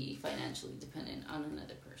fully be financially dependent on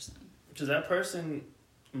another person. Because that person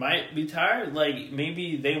might be tired. Like,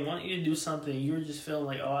 maybe they want you to do something. You're just feeling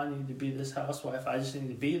like, oh, I need to be this housewife. I just need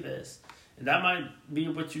to be this. And that might be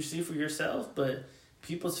what you see for yourself, but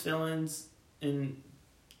people's feelings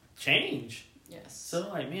change. Yes. So,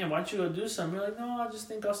 like, man, why don't you go do something? You're like, no, I just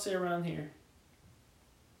think I'll stay around here.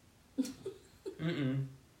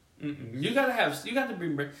 You have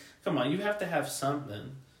to have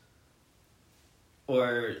something.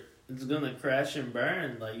 Or it's gonna crash and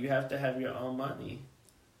burn. Like, you have to have your own money.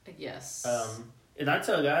 Yes. And I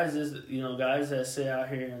tell guys this, guys that sit out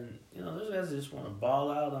here and, those guys that just want to ball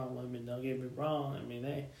out on women. Don't get me wrong. I mean,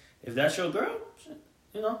 hey, if that's your girl,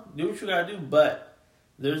 do what you gotta do. But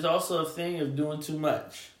there's also a thing of doing too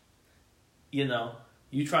much.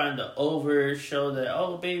 You trying to show that,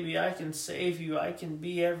 oh, baby, I can save you. I can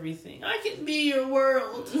be everything. I can be your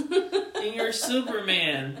world. And you're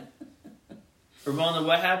Superman. Ramona,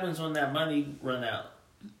 what happens when that money run out?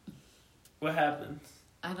 What happens?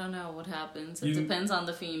 I don't know what happens. It depends on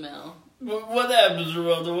the female. What happens,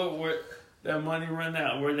 Ramona? Where that money run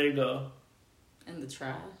out? Where they go? In the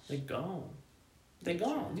trash. They gone. They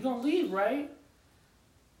gone. You gonna leave, right?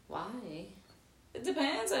 Why? It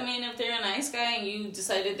depends. I mean, if they're a nice guy and you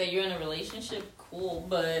decided that you're in a relationship, cool,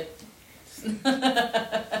 but you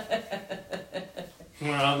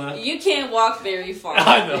can't walk very far.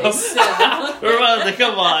 I know. So.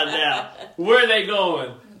 Come on now. Where are they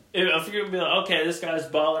going? If you're going to be like, okay, this guy's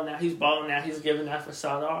balling out, he's giving that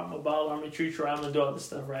facade, oh, I'm a baller, I'm going to treat you right, I'm going to do all this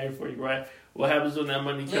stuff right for you, right? What happens when that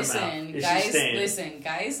money comes out?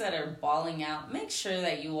 Guys that are balling out, make sure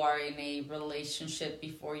that you are in a relationship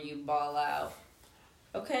before you ball out.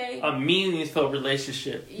 Okay? A meaningful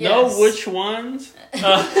relationship. Yes. Know which ones?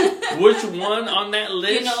 Which one on that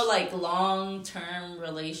list? Like long-term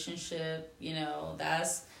relationship,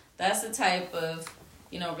 that's the type of,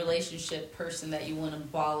 relationship person that you want to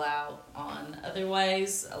ball out on.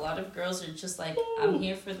 Otherwise, a lot of girls are just like, I'm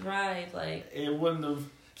here for the ride. Like, it wouldn't have...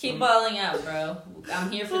 Keep balling out, bro.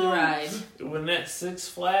 I'm here for the ride. When that Six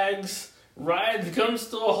Flags ride comes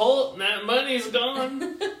to a halt and that money's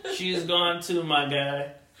gone, she's gone too, my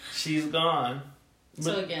guy. She's gone.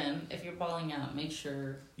 So again, if you're balling out, make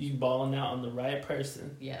sure you balling out on the right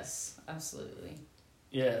person. Yes, absolutely.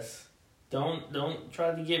 Yes. Don't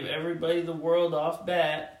try to give everybody the world off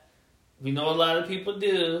bat. We know a lot of people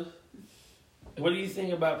do. What do you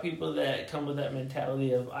think about people that come with that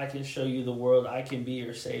mentality of I can show you the world, I can be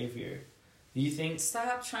your savior? Do you think...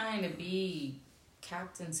 Stop trying to be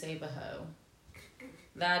Captain Save-A-Ho.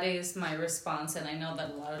 That is my response, and I know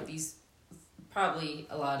that a lot of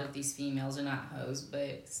these females are not hoes,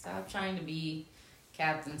 but stop trying to be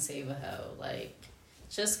Captain Save-A-Ho. Like,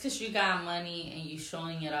 just because you got money and you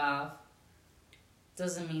showing it off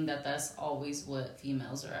doesn't mean that that's always what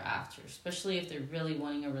females are after, especially if they're really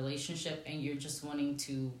wanting a relationship and you're just wanting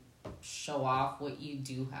to show off what you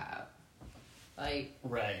do have. Like,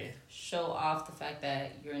 right. Show off the fact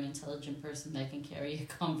that you're an intelligent person that can carry a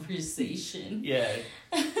conversation. Yeah.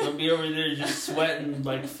 Don't be over there just sweating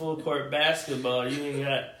like full court basketball. You ain't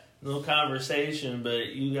got no conversation, but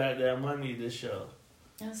you got that money to show.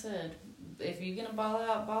 I said, if you're going to ball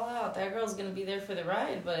out. That girl's going to be there for the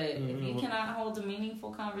ride, but if you cannot hold a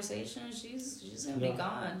meaningful conversation, she's going to be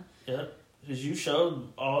gone. Yep. Because you showed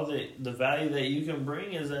all the value that you can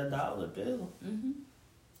bring is that dollar bill. Mm-hmm.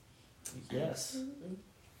 Yes. Absolutely.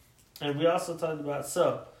 And we also talked about,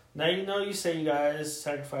 so, now you say you guys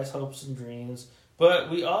sacrifice hopes and dreams, but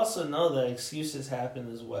we also know that excuses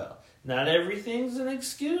happen as well. Not everything's an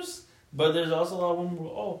excuse, but there's also a lot of women who,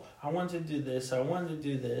 oh, I want to do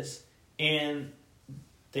this, and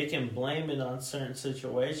they can blame it on certain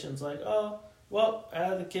situations, like, oh, well, I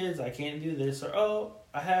have the kids, I can't do this, or, oh,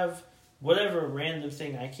 I have whatever random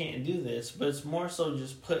thing, I can't do this, but it's more so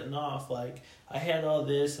just putting off, like, I had all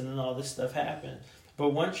this, and then all this stuff happened. But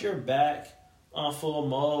once you're back on full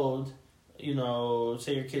mode,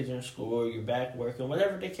 say your kids are in school, or you're back working,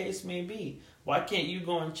 whatever the case may be, why can't you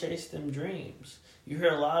go and chase them dreams? You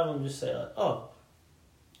hear a lot of them just say, like, oh,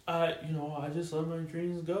 I just let my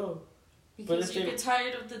dreams go. Because you get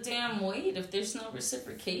tired of the damn wait. If there's no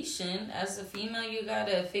reciprocation, as a female, you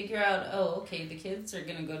gotta figure out, oh, okay, the kids are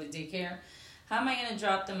gonna go to daycare. How am I gonna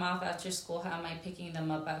drop them off after school? How am I picking them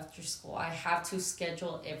up after school? I have to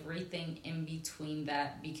schedule everything in between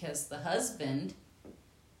that because the husband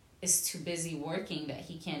is too busy working that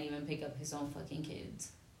he can't even pick up his own fucking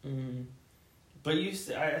kids. Mm-hmm. But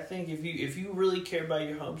I think if you really care about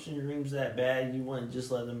your hopes and your dreams that bad, you wouldn't just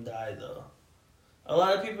let them die, though. A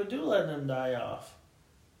lot of people do let them die off.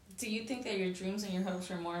 Do you think that your dreams and your hopes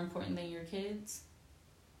are more important than your kids?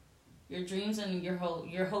 Your dreams and your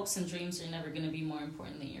hopes and dreams are never going to be more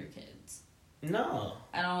important than your kids. No.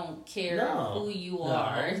 I don't care who you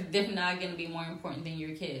are. They're not going to be more important than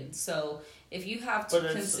your kids. So if you have to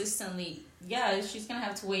consistently... Yeah, she's going to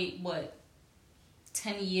have to wait,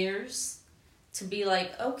 10 years to be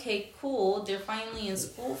like, okay, cool, they're finally in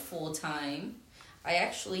school full time. I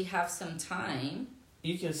actually have some time.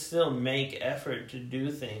 You can still make effort to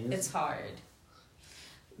do things. It's hard.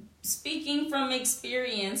 Speaking from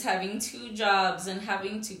experience, having 2 jobs and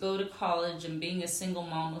having to go to college and being a single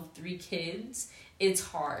mom of 3 kids, it's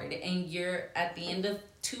hard. And you're at the end of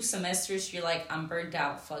 2 semesters, you're like, I'm burnt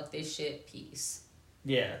out. Fuck this shit. Peace.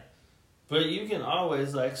 Yeah. But you can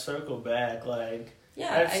always, circle back, yeah,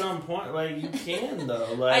 at some point, you can,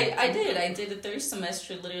 though. I did the 3rd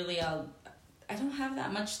semester, literally, I don't have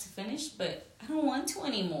that much to finish, but I don't want to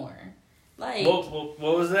anymore. What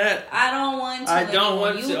was that? I don't want to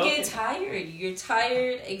anymore. You get tired. You're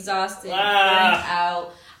tired, exhausted, burnt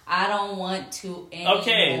out. I don't want to anymore.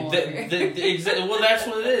 Okay, well, that's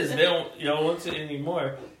what it is. You don't want to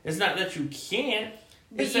anymore. It's not that you can't.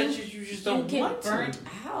 It's that you just don't want to. You get burnt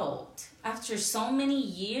out. After so many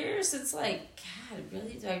years, it's like, God,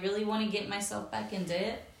 really? Do I really want to get myself back in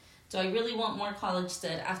debt? Do I really want more college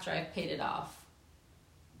debt after I've paid it off?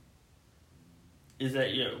 Is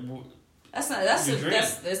that your... That's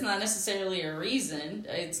not necessarily a reason.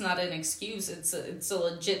 It's not an excuse. It's a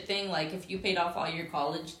legit thing. Like, if you paid off all your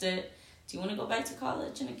college debt, do you want to go back to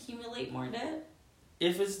college and accumulate more debt?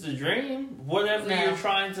 If it's the dream, whatever you're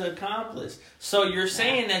trying to accomplish. So you're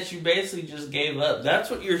saying that you basically just gave up. That's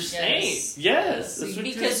what you're saying. Yes. That's what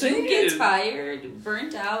because you get tired,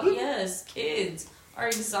 burnt out. Yes, kids are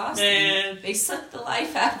exhausted. Man. They suck the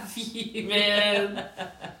life out of you. Man.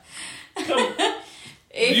 Come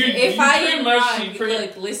If I am wrong,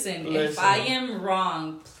 listen. If I am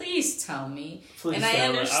wrong, please tell me. Please and I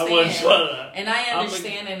understand. And I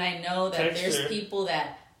understand, and I know that there's people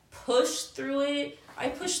that push through it. I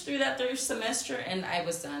pushed through that 3rd semester, and I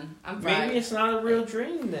was done. I'm fried. Maybe it's not a real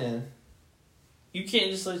dream then. You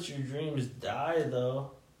can't just let your dreams die,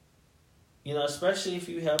 though. Especially if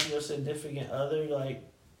you help your significant other,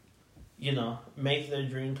 make their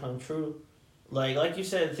dream come true. Like you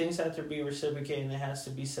said, things have to be reciprocated and it has to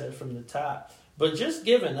be said from the top. But just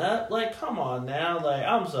giving up, like, come on now. Like,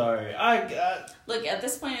 I'm sorry. Look, at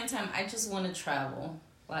this point in time, I just want to travel.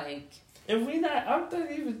 Like... I'm not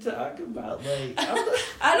even talking about, like...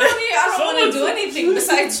 I don't want to do anything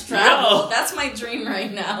besides travel. No. That's my dream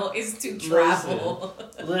right now, is to travel.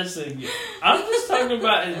 Listen, I'm just talking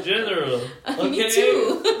about in general. Okay? Me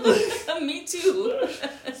too. Me too.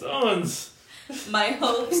 Someone's... My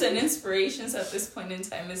hopes and inspirations at this point in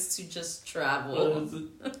time is to just travel.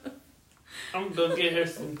 I'm gonna get her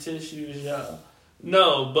some tissues, y'all.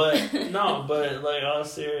 No, but like, all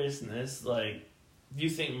seriousness, like, do you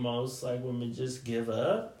think most, like, women just give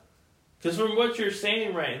up? Because from what you're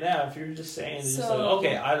saying right now, if you're just saying, just like,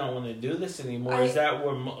 okay, I don't want to do this anymore, is that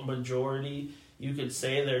where majority, you could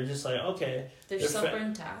say they're just like, okay. They're so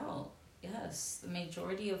burnt out. Yes, the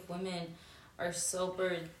majority of women are so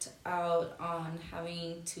burnt out on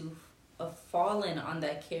having to fallen on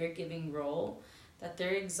that caregiving role that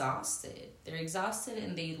they're exhausted. They're exhausted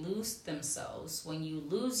and they lose themselves. When you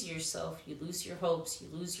lose yourself, you lose your hopes, you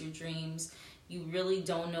lose your dreams. You really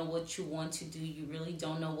don't know what you want to do. You really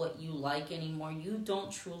don't know what you like anymore. You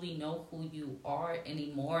don't truly know who you are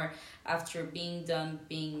anymore after being done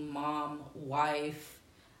being mom, wife,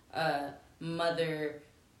 mother.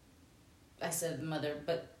 I said mother,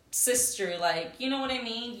 but sister. Like, you know what I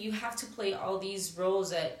mean? You have to play all these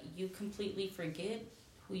roles that you completely forget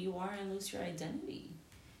who you are and lose your identity.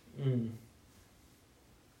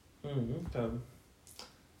 Okay.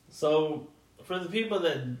 So, for the people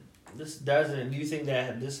that this doesn't, do you think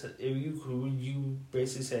that this, if you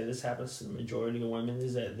basically say this happens to the majority of women,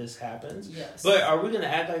 is that this happens? Yes. But are we going to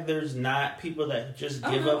act like there's not people that just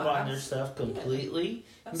give up on their stuff completely?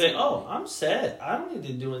 Yeah. Like, oh, I'm set. I don't need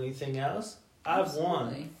to do anything else. I've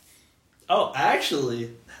won. Oh,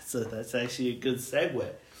 actually, that's actually a good segue.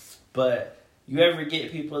 But you ever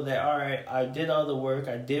get people that, all right, I did all the work,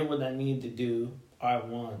 I did what I needed to do, I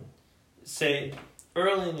won. Say,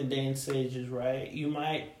 early in the dating stages, right, you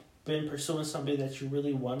might been pursuing somebody that you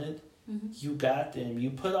really wanted, you got them.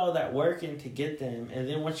 You put all that work in to get them, and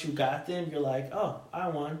then once you got them, you're like, oh, I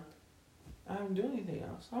won. I didn't do anything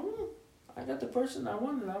else. I won. I got the person I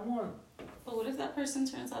wanted. I won. But what if that person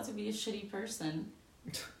turns out to be a shitty person?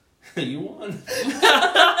 You won.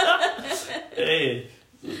 Hey,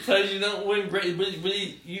 because you don't win great, but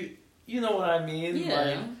you know what I mean? Yeah.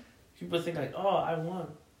 Like, people think like, oh, I won.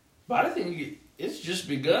 But I think it's just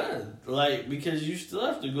begun. Like, because you still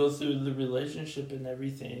have to go through the relationship and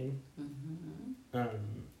everything.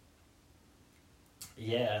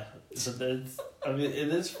 Yeah. So that's, I mean, it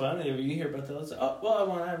is funny when you hear about that. It's like, oh,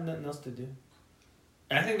 well, I have nothing else to do.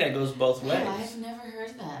 And I think that goes both ways. I've never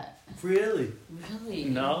heard that. Really? Really?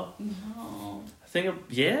 No? No. I think,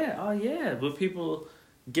 yeah. But people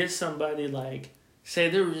get somebody like, say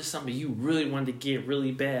there was just somebody you really wanted to get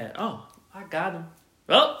really bad. Oh, I got him.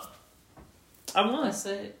 Well, I won. That's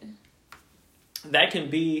it. That can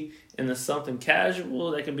be in a something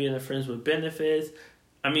casual. That can be in a friends with benefits.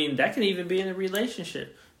 I mean, that can even be in a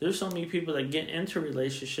relationship. There's so many people that get into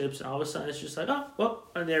relationships and all of a sudden it's just like, oh, well,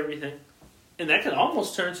 I did everything. And that can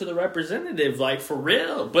almost turn to the representative, like, for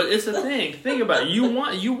real. But it's a thing. Think about it. You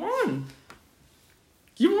won. You won.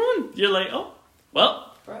 You're like, oh,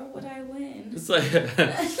 well. Bro, would I win? It's like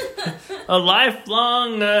a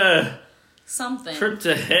lifelong something trip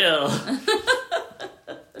to hell.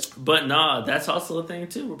 But nah, that's also a thing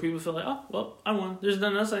too, where people feel like, oh, well, I won. There's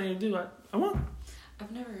nothing else I need to do. I won.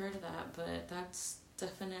 I've never heard of that, but that's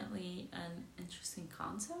definitely an interesting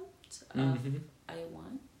concept. I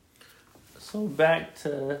won. So back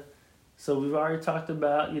to, so we've already talked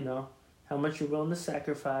about, you know, how much you're willing to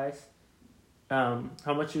sacrifice, how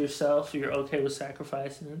much of yourself you're okay with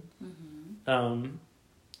sacrificing, and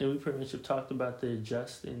we pretty much have talked about the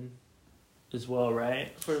adjusting as well,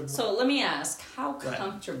 right? So let me ask, how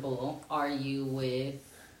comfortable are you with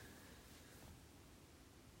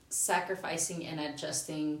sacrificing and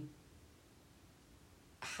adjusting?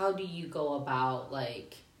 How do you go about,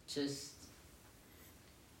 like, just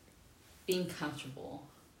being comfortable?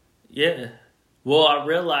 Yeah. Well, I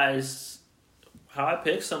realized how I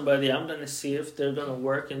pick somebody, I'm going to see if they're going to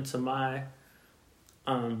work into my,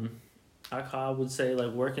 I would say,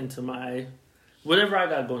 like, work into my, whatever I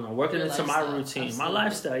got going on, working your into lifestyle, my routine, absolutely. my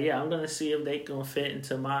lifestyle. Yeah, I'm going to see if they going to fit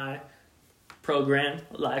into my program,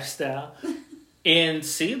 lifestyle, and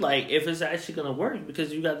see, like, if it's actually going to work,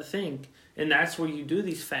 because you got to think. And that's where you do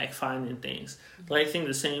these fact-finding things. Like, I think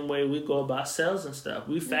the same way we go about sales and stuff.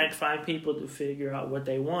 We fact-find people to figure out what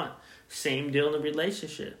they want. Same deal in a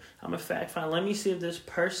relationship. I'm a fact-find. Let me see if this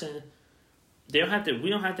person, we don't have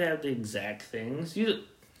to have the exact things.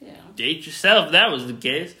 date yourself if that was the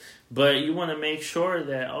case. But you want to make sure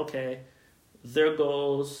that, okay, their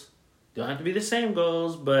goals don't have to be the same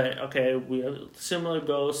goals, but, okay, we have similar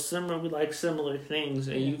goals, we like similar things,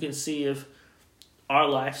 and you can see if our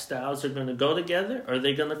lifestyles are going to go together or are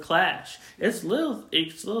they going to clash. It's little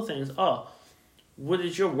things. Oh, what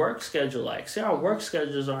is your work schedule like? Say our work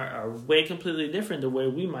schedules are way completely different, the way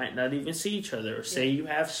we might not even see each other. Or say you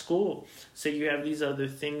have school. Say you have these other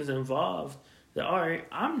things involved. That, all right,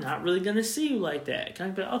 I'm not really going to see you like that.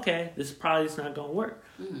 Kind of be, okay, this probably is not going to work.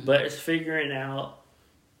 Mm-hmm. But it's figuring out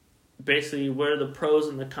basically what are the pros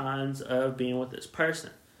and the cons of being with this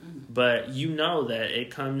person. Mm-hmm. But you know that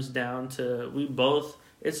it comes down to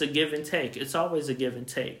it's a give and take. It's always a give and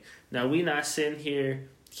take. Now, we not sitting here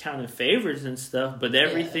counting favors and stuff, but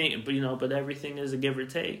everything, but everything is a give or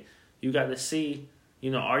take. You got to see,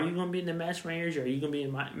 are you going to be in the match my age, or are you going to be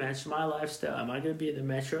in match my lifestyle? Am I going to be in the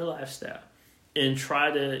match your lifestyle? And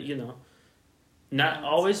try to, not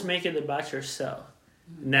always make it about yourself.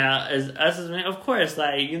 Now, as us as men, of course,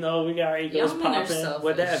 like, we got our egos popping,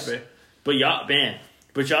 whatever. But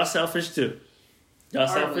y'all selfish too. Y'all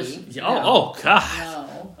selfish. Oh God.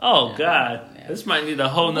 No. Oh God. No. This might need a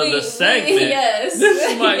whole nother segment. Yes.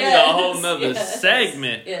 This might need a whole nother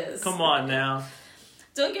segment. Yes. Come on now.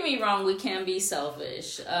 Don't get me wrong, we can be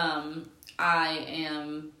selfish. I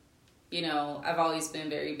am, I've always been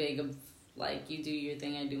very big of, like, you do your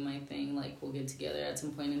thing, I do my thing. Like, we'll get together at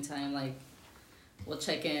some point in time. Like, we'll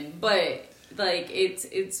check in. But, like,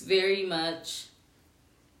 it's very much,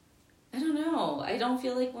 I don't know. I don't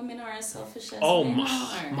feel like women are as selfish as men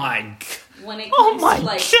are. My when it comes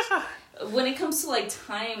when it comes to, like,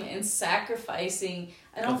 time and sacrificing,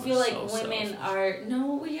 I don't feel like women are.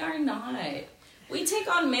 No, we are not. We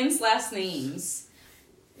take on men's last names.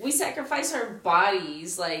 We sacrifice our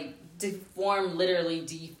bodies, like, literally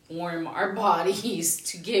deform our bodies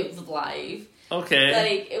to give life. Okay.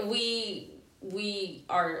 Like, we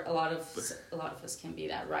are, a lot of us can be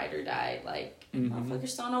that ride or die. Like,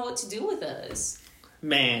 motherfuckers don't know what to do with us.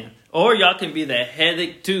 Man. Or y'all can be that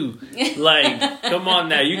headache too. Like, come on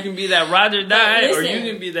now. You can be that ride or die, or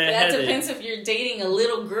you can be that headache. That depends if you're dating a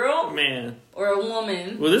little girl, man, or a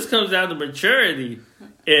woman. Well, this comes down to maturity.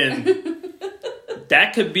 And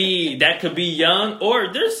that could be young,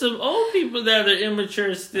 or there's some old people that are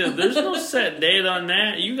immature still. There's no set date on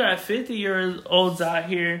that. You got 50-year-olds out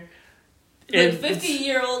here. But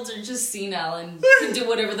 50-year-olds are just senile and can do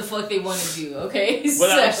whatever the fuck they want to do, okay?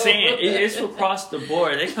 What I'm saying, it's across the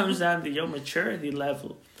board. It comes down to your maturity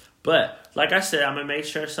level. But, like I said, I'm going to make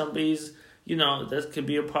sure somebody's, that could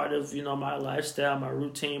be a part of, my lifestyle, my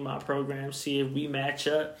routine, my program, see if we match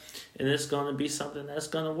up. And it's going to be something that's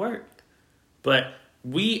going to work. But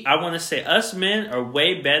I want to say, us men are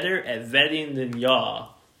way better at vetting than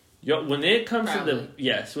y'all. When it comes to the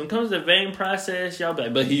vetting process, y'all be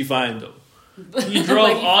like, but he find them. He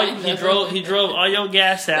drove all your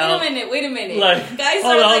gas out. Wait a minute. Like, guys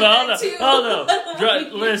hold on.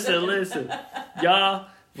 Listen. Y'all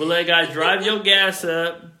will let guys drive your gas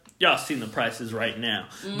up. Y'all seen the prices right now.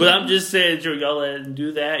 Mm-hmm. But I'm just saying, y'all let him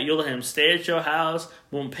do that. You'll let him stay at your house,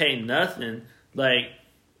 won't pay nothing. Like,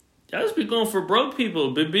 y'all just be going for broke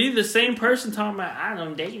people. But be the same person talking about, I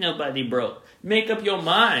don't date nobody broke. Make up your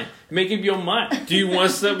mind. Do you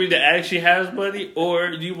want somebody that actually has money,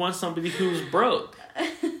 or do you want somebody who's broke?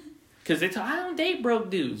 Because they talk, I don't date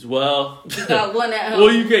broke dudes. Well, you got one at home.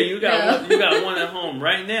 Well, you got one at home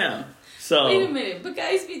right now. So wait a minute, but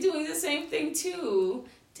guys be doing the same thing too.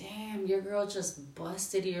 Damn, your girl just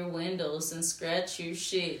busted your windows and scratched your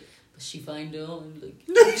shit. But she fine doing,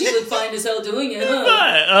 like, she look fine as hell doing it,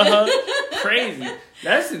 huh? Crazy.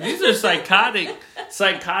 These are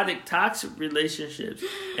psychotic, toxic relationships.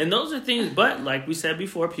 And those are things, but like we said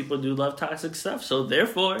before, people do love toxic stuff. So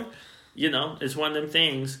therefore, it's one of them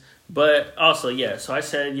things. But also, so I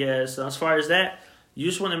said yes. So as far as that, you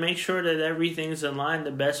just want to make sure that everything's in line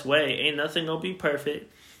the best way. Ain't nothing gonna be perfect.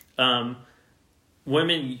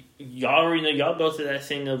 Women, y'all already know, y'all go through that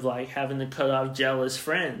thing of, like, having to cut off jealous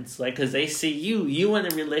friends. Like, because they see you in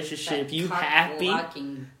a relationship, that you happy.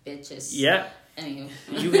 Blocking bitches. Yep. Anywho.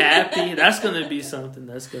 You happy. That's going to be something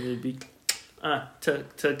that's going to be, took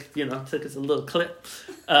us a little clip.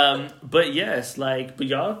 But yes, like, but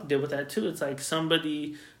y'all deal with that too. It's like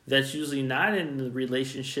somebody that's usually not in the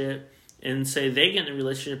relationship, and say they get in a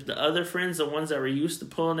relationship, the other friends, the ones that were used to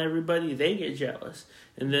pulling everybody, they get jealous.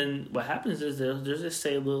 And then what happens is they'll just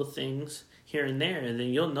say little things here and there, and then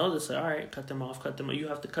you'll notice, like, all right, cut them off. You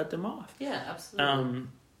have to cut them off. Yeah, absolutely.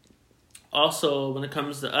 Also, when it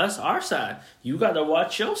comes to us, our side, you got to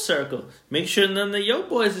watch your circle. Make sure none of your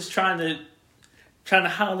boys is trying to trying to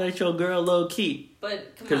holler at your girl low key.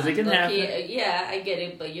 But come 'Cause on, it can happen. Yeah, I get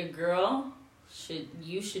it. But your girl should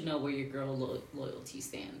know where your girl loyalty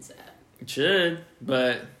stands at. It should,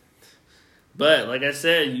 but like I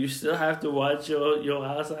said, you still have to watch your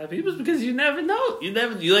outside people because you never know.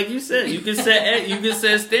 Like you said, you can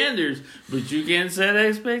set standards, but you can't set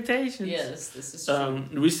expectations. Yes, this is true.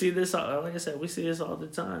 We see this, like I said, we see this all the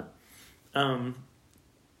time.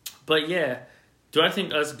 But yeah, do I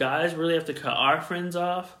think us guys really have to cut our friends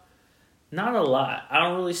off? Not a lot. I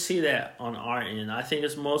don't really see that on our end. I think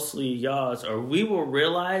it's mostly y'all's, or we will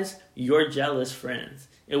realize you're jealous friends.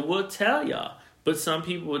 It will tell y'all. But some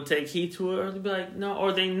people would take heed to it, or they'd be like, no,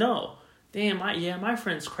 or they know. Damn, my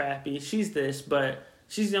friend's crappy. She's this, but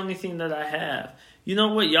she's the only thing that I have. You know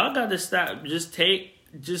what? Y'all got to stop.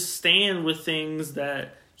 Just stand with things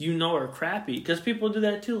that you know are crappy. Because people do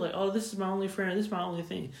that too. Like, oh, this is my only friend. This is my only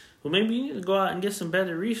thing. Well, maybe you need to go out and get some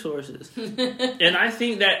better resources. And I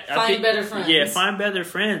think that... Find better friends. Yeah, find better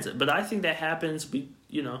friends. But I think that happens,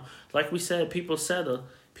 like we said, people settle.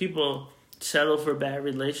 People settle for bad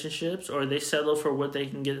relationships, or they settle for what they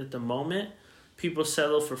can get at the moment. People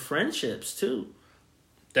settle for friendships too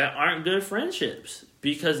that aren't good friendships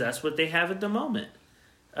because that's what they have at the moment.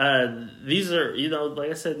 These are, like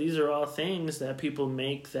I said, these are all things that people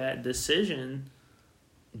make that decision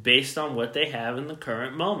based on what they have in the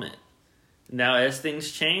current moment. Now, as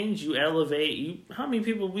things change, you elevate. How many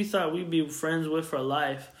people we thought we'd be friends with for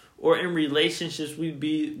life, or in relationships we'd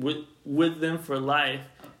be with them for life?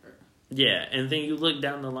 Yeah, and then you look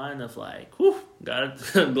down the line of like, whew, glad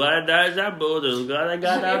I dodged that bullet. Glad I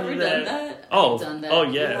got out of that. Have you ever done that? Oh, I've done that. Oh,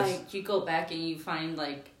 yes. You go back and you find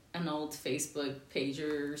like an old Facebook page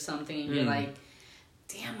or something, and you're like,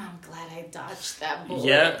 damn, I'm glad I dodged that bullet.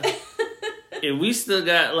 Yeah. And we still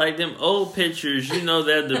got like them old pictures,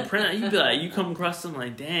 that the print. You be like, you come across them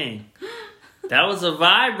like, dang, that was a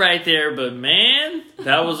vibe right there, but man,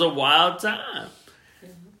 that was a wild time.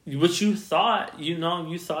 What you thought,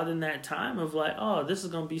 you thought in that time of like, oh, this is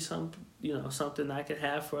going to be something I could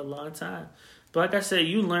have for a long time. But like I said,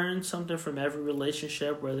 you learn something from every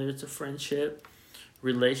relationship, whether it's a friendship,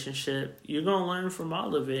 relationship. You're going to learn from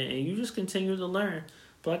all of it, and you just continue to learn.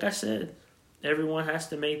 But like I said, everyone has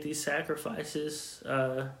to make these sacrifices,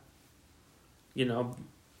 to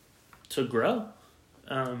grow.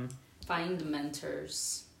 Find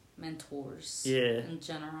mentors. Yeah. In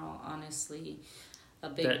general, honestly. A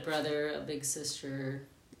big brother, a big sister.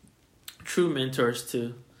 True mentors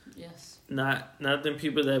too. Yes. Not them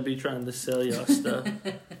people that be trying to sell y'all stuff.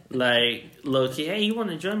 Like, low-key, hey, you want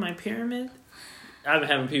to join my pyramid? I've been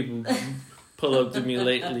having people pull up to me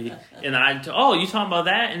lately. And you talking about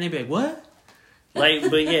that? And they be like, what? Like,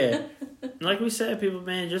 but yeah. Like we said, people,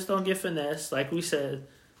 man, just don't get finessed. Like we said,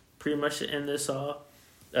 pretty much to end this all.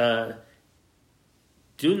 Do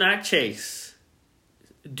not chase.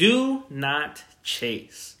 Do not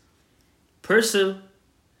chase. Pursue.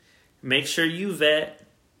 Make sure you vet.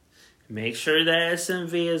 Make sure that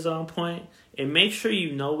SMV is on point. And make sure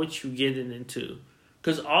you know what you're getting into.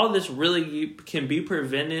 Because all this really can be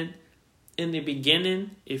prevented in the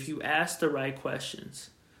beginning if you ask the right questions.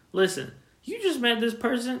 Listen, you just met this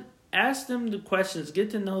person. Ask them the questions.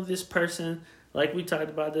 Get to know this person. Like we talked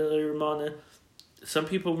about earlier, Ramona. Some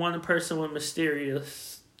people want a person with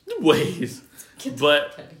mysterious ways.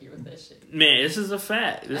 But man, this is a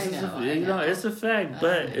fact. It's a fact.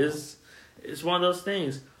 But it's one of those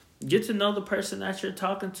things. Get to know the person that you're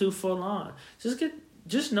talking to full on.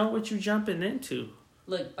 Just know what you're jumping into.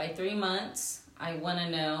 Look, by 3 months, I want to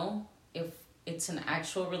know if it's an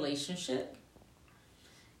actual relationship.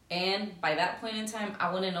 And by that point in time,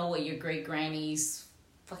 I want to know what your great granny's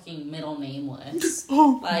fucking middle name was.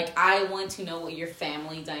 Like, I want to know what your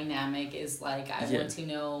family dynamic is like. I want to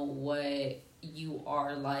know what you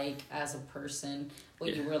are like as a person,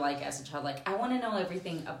 what you were like as a child. Like, I want to know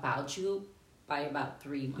everything about you by about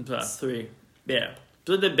 3 months. About 3. Yeah.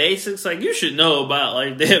 So the basics, like, you should know about,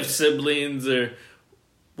 like, they have siblings or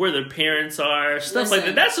where their parents are, stuff like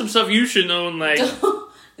that. That's some stuff you should know. And, like,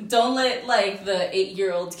 don't let, like, the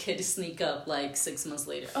 8-year-old kid sneak up, like, 6 months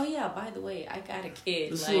later. Oh, yeah, by the way, I got a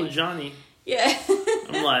kid. This little Johnny. Yeah.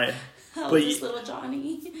 I'm like... How's this little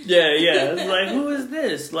Johnny? Yeah. It's like, who is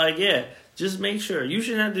this? Like, yeah. Just make sure. You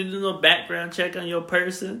shouldn't have to do no background check on your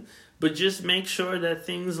person, but just make sure that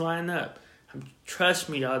things line up. Trust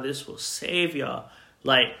me, y'all, this will save y'all.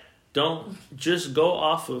 Like, don't just go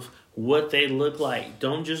off of what they look like.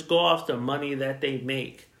 Don't just go off the money that they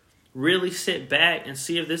make. Really sit back and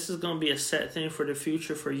see if this is going to be a set thing for the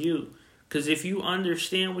future for you. Because if you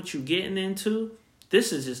understand what you're getting into,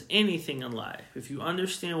 this is just anything in life. If you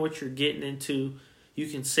understand what you're getting into, you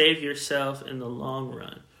can save yourself in the long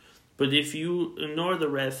run. But if you ignore the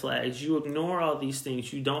red flags, you ignore all these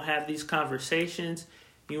things, you don't have these conversations,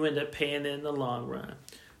 you end up paying it in the long run.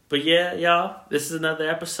 But yeah, y'all, this is another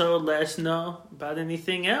episode. Let us know about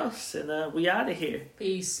anything else. And we out of here.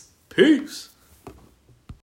 Peace. Peace.